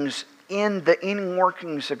things in the inner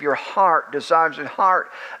workings of your heart, desires of your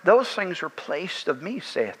heart. Those things are placed of me,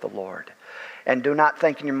 saith the Lord. And do not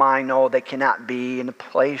think in your mind, no, they cannot be in the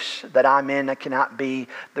place that I'm in. They cannot be.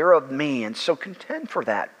 They're of me. And so contend for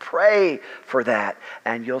that. Pray for that.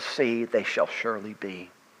 And you'll see they shall surely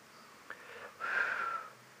be.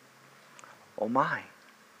 Oh my.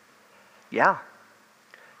 Yeah.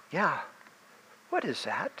 Yeah. What is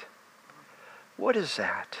that? What is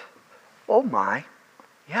that? Oh my.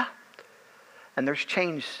 Yeah. And there's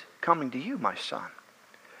change coming to you, my son.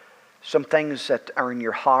 Some things that are in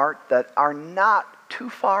your heart that are not too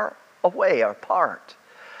far away apart.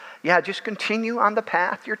 Yeah, just continue on the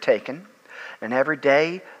path you're taking. And every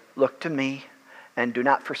day, look to me and do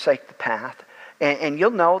not forsake the path. And you'll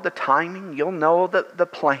know the timing. You'll know the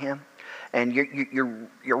plan. And you're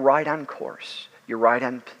right on course. You're right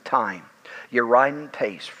on time. You're right on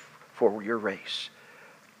pace for your race.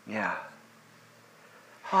 Yeah.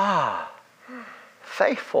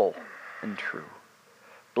 Faithful and true.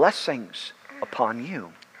 Blessings upon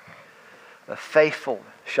you. The faithful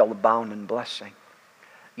shall abound in blessing.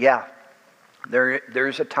 Yeah,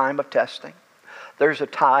 there's a time of testing. There's a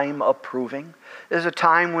time of proving. There's a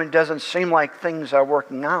time when it doesn't seem like things are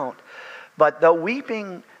working out. But the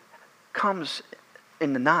weeping comes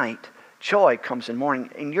in the night. Joy comes in the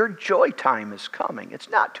morning, and your joy time is coming.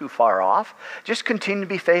 It's not too far off. Just continue to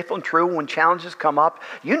be faithful and true. When challenges come up,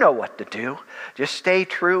 you know what to do. Just stay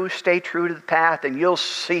true to the path, and you'll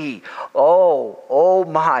see, oh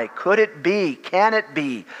my, could it be, can it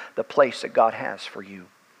be the place that God has for you?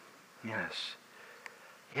 Yes.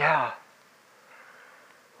 Yeah.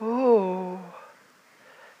 Oh.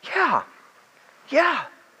 Yeah. Yeah.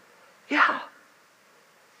 Yeah.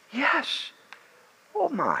 Yes. Oh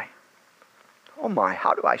my. Oh my,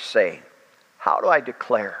 how do I say? How do I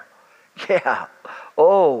declare? Yeah.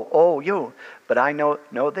 You. But I know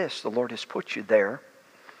this. The Lord has put you there.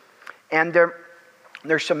 And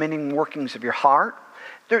there's some inner workings of your heart.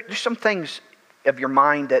 There's some things of your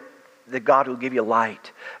mind that God will give you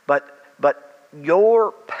light. But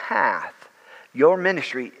your path, your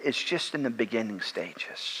ministry is just in the beginning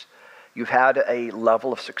stages. You've had a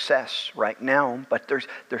level of success right now, but there's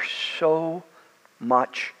so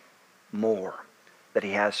much more that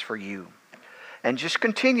He has for you. And just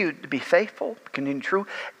continue to be faithful, continue true,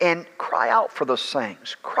 and cry out for those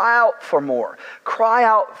things. Cry out for more. Cry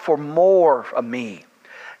out for more of me.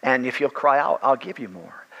 And if you'll cry out, I'll give you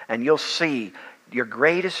more. And you'll see your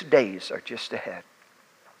greatest days are just ahead.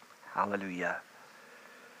 Hallelujah.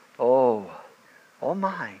 Oh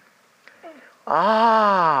my.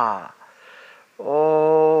 Ah.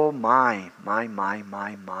 Oh my.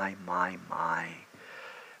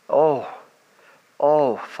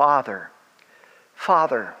 Oh,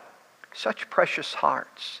 Father, such precious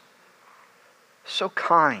hearts. So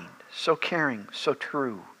kind, so caring, so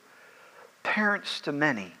true. Parents to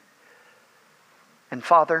many. And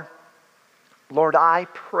Father, Lord, I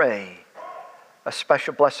pray a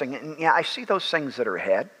special blessing. And yeah, I see those things that are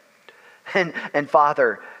ahead. And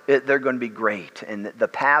Father, they're going to be great. And the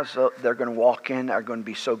paths they're going to walk in are going to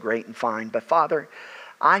be so great and fine. But Father,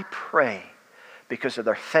 I pray because of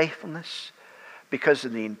their faithfulness, because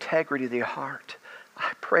of the integrity of their heart,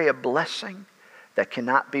 I pray a blessing that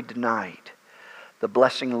cannot be denied. The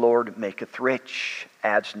blessing, Lord, maketh rich,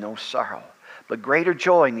 adds no sorrow. But greater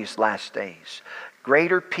joy in these last days,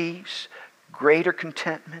 greater peace, greater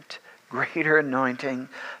contentment, greater anointing.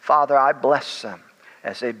 Father, I bless them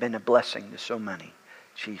as they've been a blessing to so many. In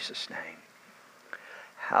Jesus' name.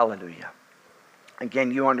 Hallelujah.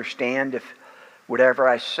 Again, you understand if whatever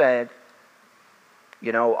I said,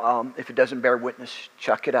 if it doesn't bear witness,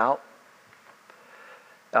 chuck it out.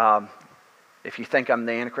 If you think I'm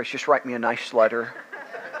the Antichrist, just write me a nice letter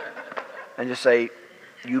and just say,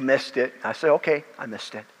 you missed it. I say, okay, I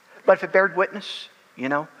missed it. But if it bared witness,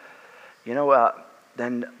 then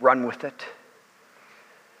run with it.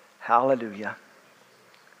 Hallelujah.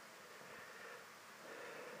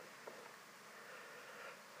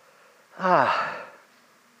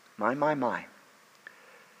 My.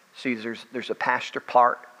 See, there's a pastor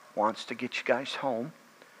part, wants to get you guys home.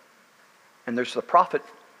 And there's the prophet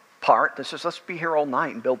part that says, let's be here all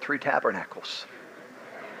night and build 3 tabernacles.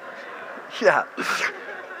 Yeah.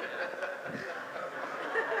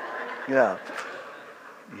 Yeah.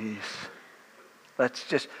 Yes. Let's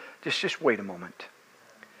just wait a moment.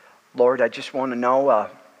 Lord, I just want to know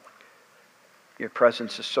your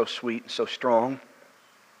presence is so sweet and so strong.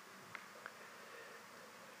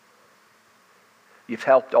 You've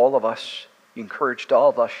helped all of us. You encouraged all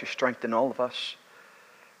of us. You strengthened all of us.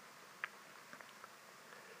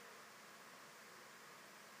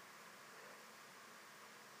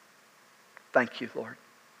 Thank you, Lord.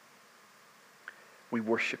 We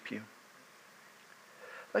worship you.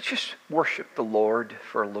 Let's just worship the Lord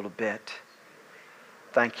for a little bit.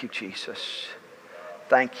 Thank you, Jesus.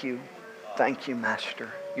 Thank you. Thank you, Master.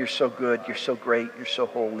 You're so good. You're so great. You're so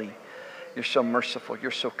holy. You're so merciful.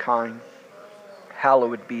 You're so kind.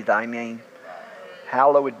 Hallowed be thy name.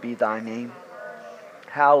 Hallowed be thy name.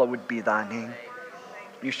 Hallowed be thy name.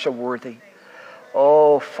 You're so worthy.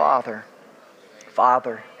 Oh, Father,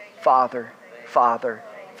 Father, Father, Father,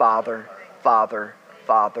 Father, Father,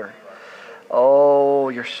 Father. Oh,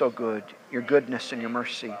 you're so good. Your goodness and your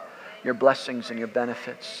mercy, your blessings and your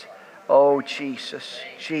benefits. Oh, Jesus,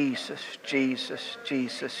 Jesus, Jesus,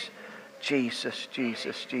 Jesus, Jesus,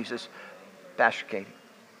 Jesus, Jesus. Pastor Katie.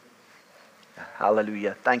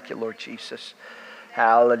 Hallelujah. Thank you, Lord Jesus.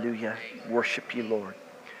 Hallelujah. Worship you, Lord.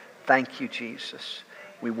 Thank you, Jesus.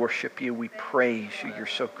 We worship you. We praise you. You're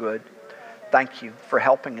so good. Thank you for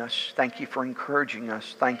helping us. Thank you for encouraging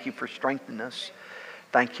us. Thank you for strengthening us.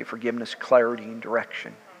 Thank you for giving us clarity and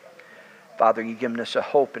direction. Father, you've given us a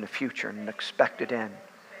hope and a future and an expected end.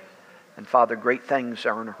 And Father, great things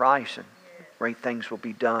are on the horizon. Great things will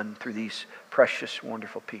be done through these precious,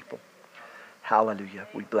 wonderful people. Hallelujah.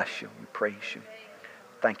 We bless you. We praise you.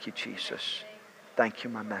 Thank you, Jesus. Thank you,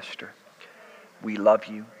 my Master. We love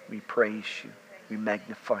you. We praise you. We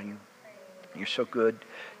magnify you. You're so good.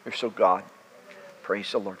 You're so God.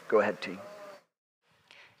 Praise the Lord. Go ahead, team.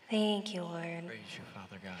 Thank you, Lord. Praise you,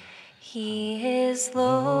 Father God. He is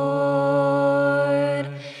Lord.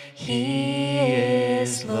 He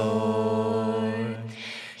is Lord.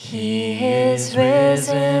 He is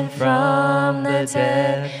risen from the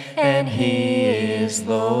dead, and He is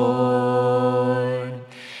Lord.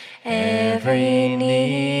 Every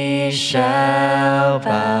knee shall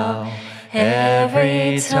bow,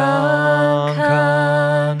 every tongue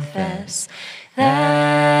confess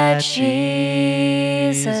that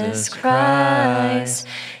Jesus Christ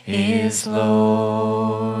is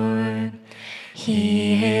Lord.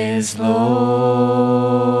 He is Lord.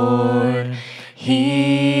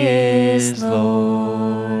 He is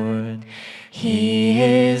Lord. He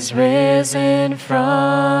is risen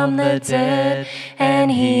from the dead,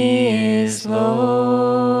 and He is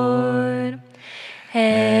Lord.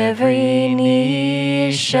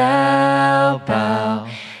 shall bow,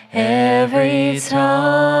 every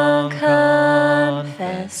tongue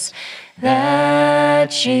confess that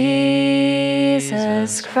Jesus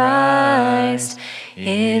Christ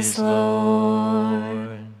is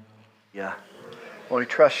Lord. Yeah. Well, we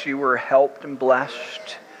trust you were helped and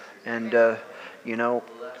blessed. And, you know,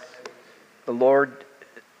 the Lord,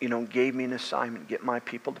 gave me an assignment, get my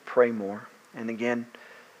people to pray more. And again,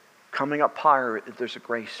 coming up higher, there's a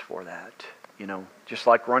grace for that. Just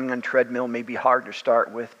like running on a treadmill may be hard to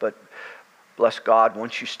start with, but bless God,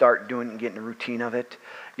 once you start doing it and getting a routine of it,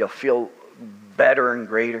 you'll feel better and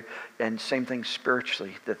greater. And same thing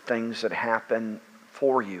spiritually, the things that happen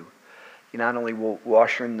for you. You not only will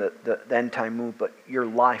usher in the end time move, but your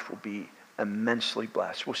life will be immensely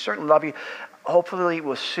blessed. We'll certainly love you. Hopefully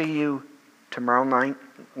we'll see you tomorrow night.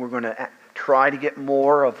 We're going to try to get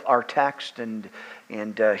more of our text and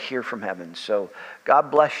hear from heaven. So God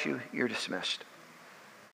bless you. You're dismissed.